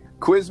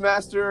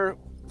 Quizmaster,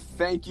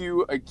 thank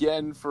you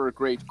again for a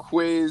great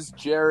quiz.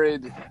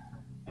 Jared,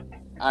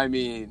 I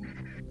mean,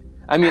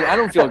 I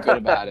don't feel good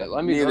about it.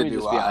 Let me Neither just do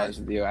be I. honest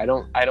with you. I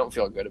don't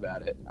feel good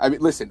about it.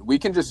 listen, we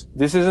can just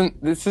This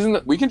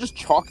isn't we can just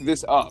chalk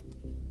this up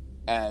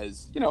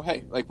as,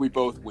 hey, like we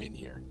both win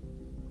here.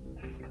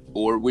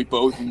 Or we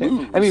both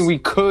lose. I mean, we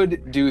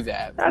could do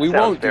that. That We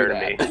sounds won't fair do to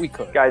that, me. but we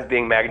could. Guys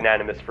being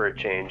magnanimous for a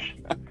change.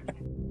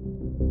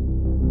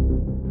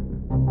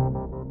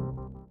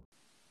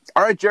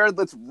 All right, Jared,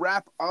 let's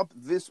wrap up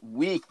this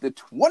week, the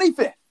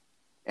 25th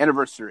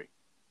anniversary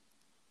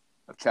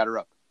of Chatter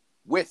Up,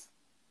 with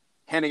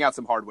handing out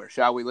some hardware,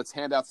 shall we? Let's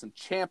hand out some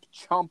Champ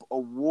Chump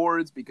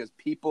awards because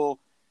people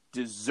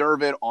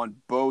deserve it on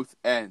both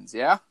ends,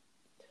 yeah?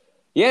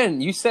 Yeah,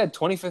 and you said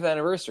 25th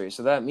anniversary,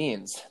 so that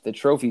means the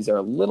trophies are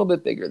a little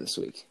bit bigger this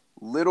week.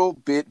 Little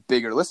bit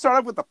bigger. Let's start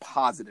off with the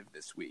positive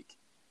this week.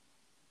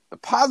 The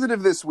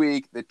positive this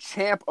week, the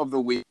champ of the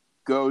week,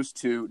 goes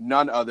to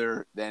none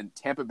other than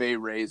Tampa Bay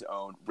Rays'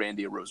 own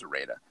Randy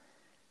Arozarena.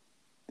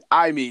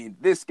 I mean,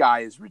 this guy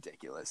is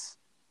ridiculous.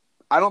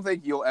 I don't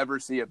think you'll ever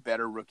see a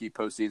better rookie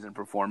postseason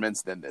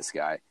performance than this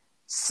guy.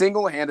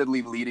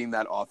 Single-handedly leading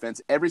that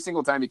offense. Every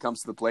single time he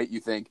comes to the plate,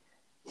 you think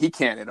he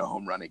can't hit a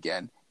home run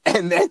again.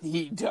 And then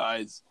he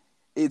does.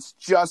 It's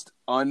just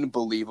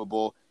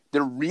unbelievable.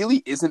 There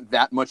really isn't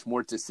that much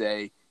more to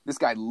say. This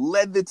guy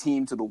led the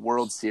team to the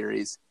World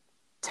Series.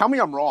 Tell me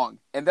I'm wrong.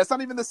 And that's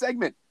not even the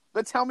segment.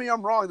 But tell me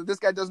I'm wrong that this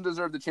guy doesn't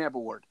deserve the champ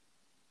award.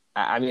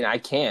 I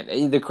can't.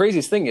 The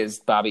craziest thing is,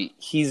 Bobby,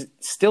 he's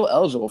still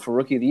eligible for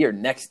Rookie of the Year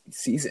next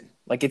season.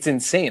 Like, it's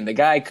insane. The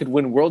guy could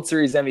win World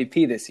Series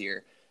MVP this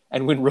year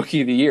and win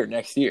Rookie of the Year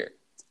next year.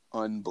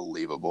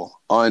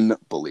 Unbelievable.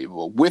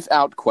 Unbelievable.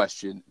 Without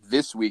question,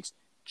 this week's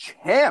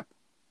champ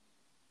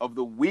of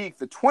the week,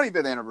 the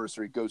 25th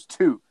anniversary, goes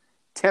to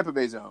Tampa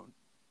Bay's own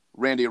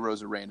Randy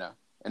Arozarena.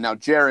 And now,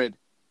 Jared,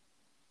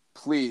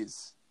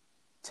 please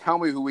tell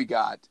me who we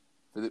got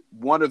for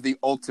one of the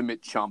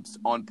ultimate chumps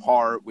on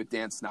par with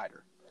Dan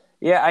Snyder.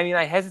 Yeah, I mean,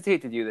 I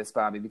hesitate to do this,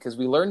 Bobby, because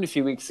we learned a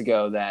few weeks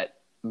ago that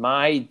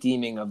my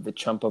deeming of the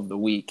chump of the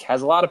week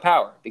has a lot of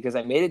power because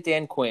I made it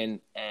Dan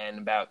Quinn, and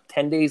about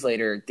 10 days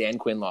later, Dan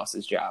Quinn lost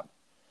his job.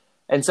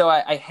 And so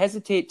I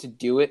hesitate to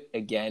do it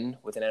again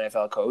with an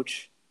NFL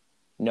coach,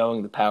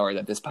 knowing the power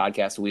that this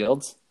podcast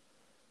wields.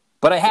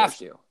 But I have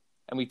to.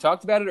 And we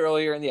talked about it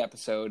earlier in the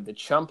episode. The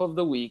chump of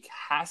the week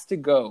has to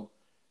go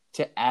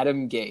to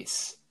Adam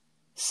Gase,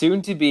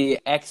 soon to be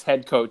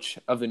ex-head coach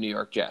of the New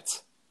York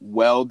Jets.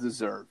 Well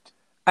deserved.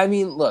 I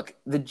mean, look,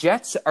 the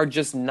Jets are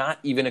just not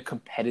even a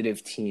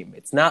competitive team.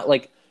 It's not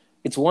like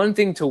it's one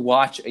thing to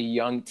watch a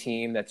young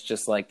team that's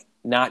just like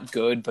not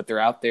good, but they're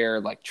out there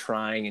like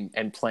trying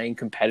and playing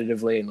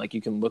competitively, and like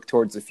you can look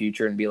towards the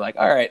future and be like,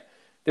 all right,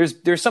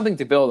 there's something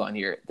to build on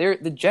here.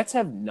 The Jets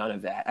have none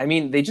of that. I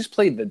mean, they just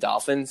played the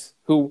Dolphins,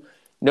 who,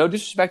 no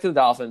disrespect to the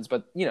Dolphins,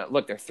 but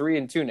look, they're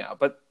 3-2 now,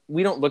 but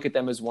we don't look at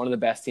them as one of the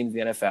best teams in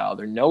the NFL.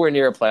 They're nowhere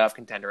near a playoff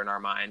contender in our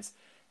minds.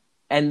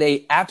 And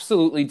they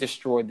absolutely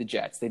destroyed the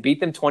Jets. They beat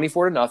them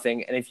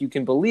 24-0. And if you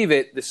can believe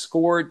it, the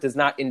score does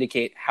not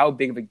indicate how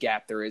big of a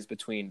gap there is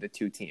between the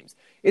two teams.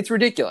 It's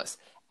ridiculous.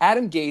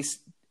 Adam Gase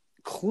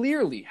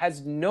clearly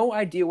has no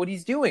idea what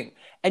he's doing.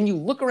 And you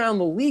look around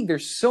the league,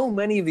 there's so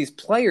many of these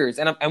players.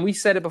 And we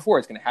said it before,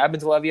 it's going to happen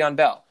to Le'Veon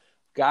Bell.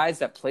 Guys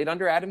that played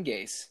under Adam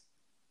Gase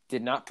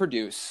did not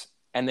produce,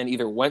 and then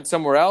either went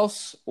somewhere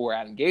else or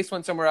Adam Gase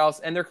went somewhere else,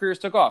 and their careers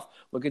took off.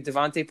 Look at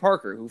Devontae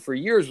Parker, who for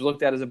years was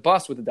looked at as a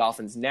bust with the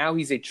Dolphins. Now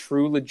he's a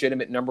true,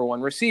 legitimate number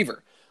one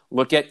receiver.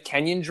 Look at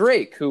Kenyon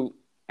Drake, who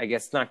I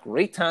guess not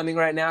great timing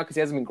right now because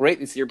he hasn't been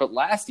great this year, but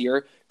last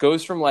year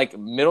goes from like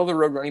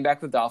middle-of-the-road running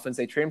back with the Dolphins.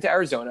 They trade him to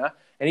Arizona,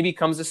 and he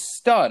becomes a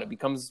stud. It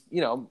becomes,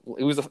 he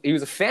was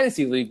a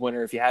fantasy league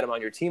winner if you had him on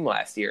your team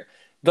last year.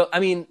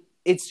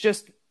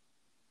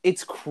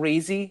 It's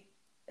crazy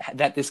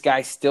that this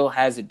guy still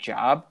has a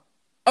job.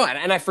 Oh,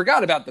 and I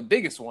forgot about the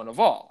biggest one of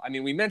all. I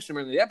mean, we mentioned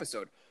him in the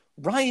episode.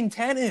 Ryan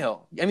Tannehill.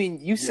 I mean,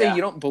 you say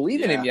you don't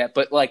believe in him yet,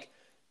 but like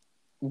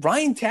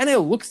Ryan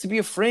Tannehill looks to be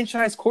a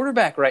franchise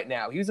quarterback right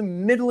now. He was a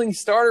middling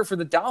starter for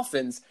the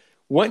Dolphins,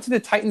 went to the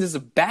Titans as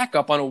a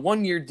backup on a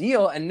one-year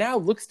deal, and now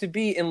looks to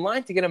be in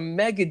line to get a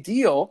mega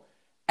deal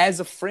as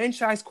a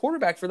franchise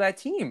quarterback for that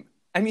team.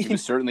 I mean, he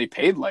was certainly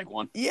paid like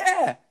one.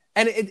 Yeah.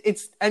 And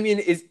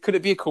could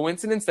it be a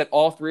coincidence that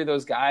all three of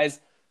those guys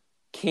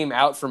came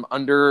out from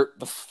under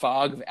the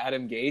fog of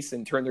Adam Gase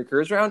and turned their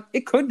careers around?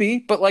 It could be,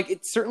 but like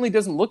it certainly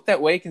doesn't look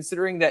that way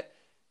considering that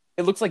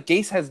it looks like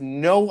Gase has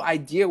no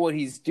idea what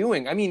he's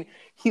doing. I mean,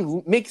 he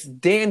makes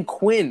Dan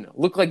Quinn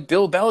look like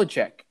Bill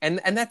Belichick, and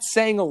that's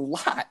saying a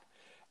lot.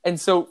 And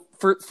so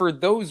for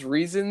those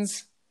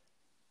reasons,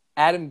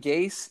 Adam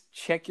Gase,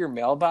 check your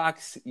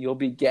mailbox. You'll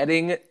be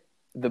getting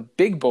the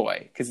big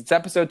boy, because it's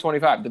episode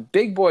 25, the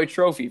big boy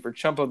trophy for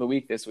Chump of the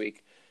Week this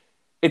week.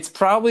 It's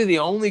probably the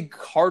only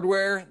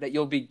hardware that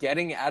you'll be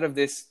getting out of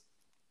this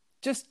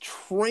just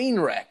train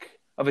wreck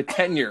of a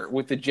tenure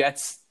with the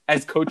Jets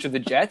as coach of the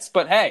Jets.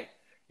 But hey,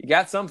 you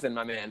got something,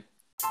 my man.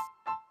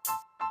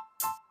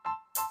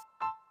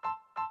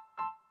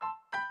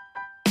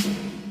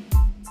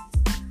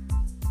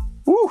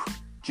 Woo!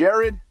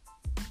 Jared,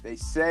 they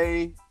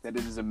say that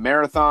it is a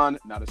marathon,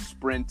 not a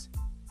sprint,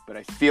 but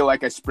I feel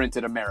like I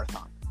sprinted a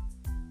marathon.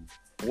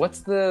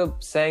 What's the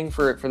saying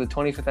for the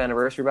 25th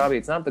anniversary, Bobby?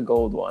 It's not the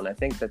gold one. I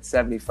think that's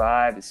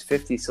 75 is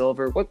 50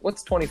 silver.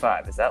 What's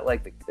 25? Is that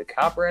like the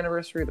copper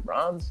anniversary, the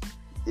bronze?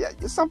 Yeah,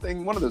 it's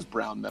something, one of those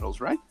brown medals,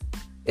 right?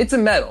 It's a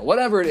medal.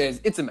 Whatever it is,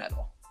 it's a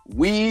medal.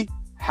 We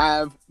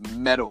have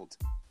medaled.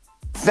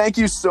 Thank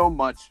you so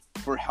much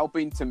for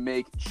helping to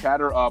make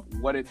Chatter Up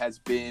what it has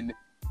been.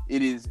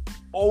 It is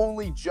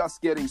only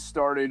just getting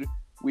started.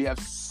 We have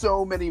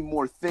so many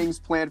more things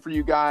planned for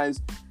you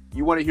guys.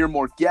 You want to hear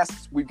more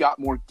guests? We've got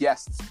more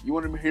guests. You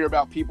want to hear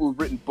about people who've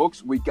written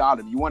books? We got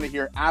them. You want to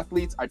hear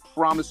athletes? I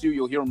promise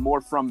you'll hear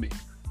more from me.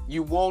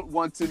 You won't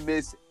want to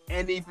miss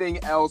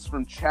anything else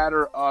from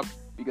Chatter Up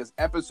because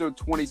episode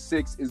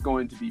 26 is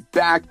going to be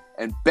back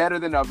and better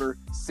than ever.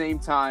 Same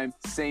time,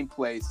 same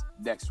place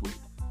next week.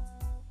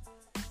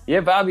 Yeah,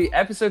 Bobby,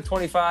 episode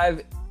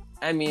 25.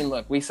 I mean,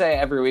 look, we say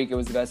every week it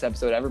was the best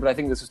episode ever, but I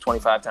think this was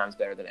 25 times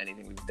better than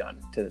anything we've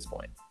done to this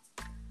point.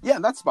 Yeah,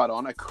 that's spot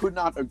on. I could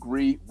not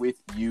agree with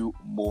you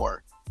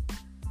more.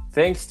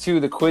 Thanks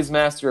to the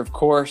Quizmaster, of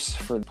course,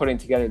 for putting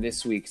together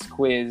this week's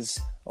quiz.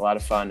 A lot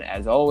of fun,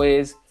 as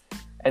always.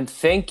 And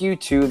thank you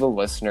to the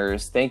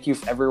listeners. Thank you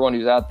for everyone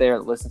who's out there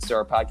that listens to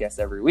our podcast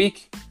every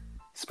week.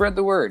 Spread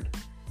the word,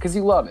 because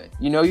you love it.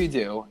 You know you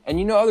do. And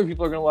you know other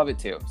people are going to love it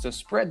too. So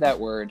spread that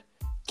word.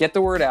 Get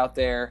the word out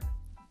there.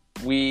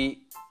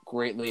 We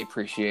greatly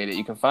appreciate it.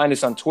 You can find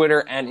us on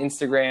Twitter and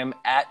Instagram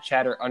at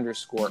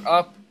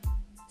 @chatter_up.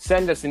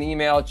 Send us an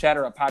email,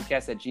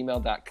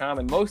 chatteruppodcast@gmail.com.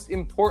 And most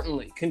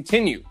importantly,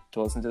 continue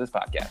to listen to this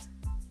podcast.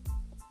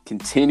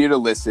 Continue to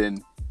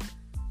listen.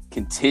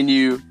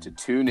 Continue to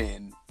tune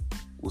in.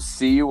 We'll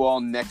see you all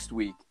next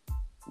week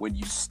when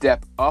you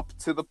step up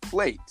to the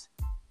plate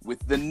with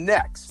the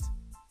next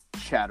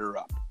Chatter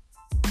Up.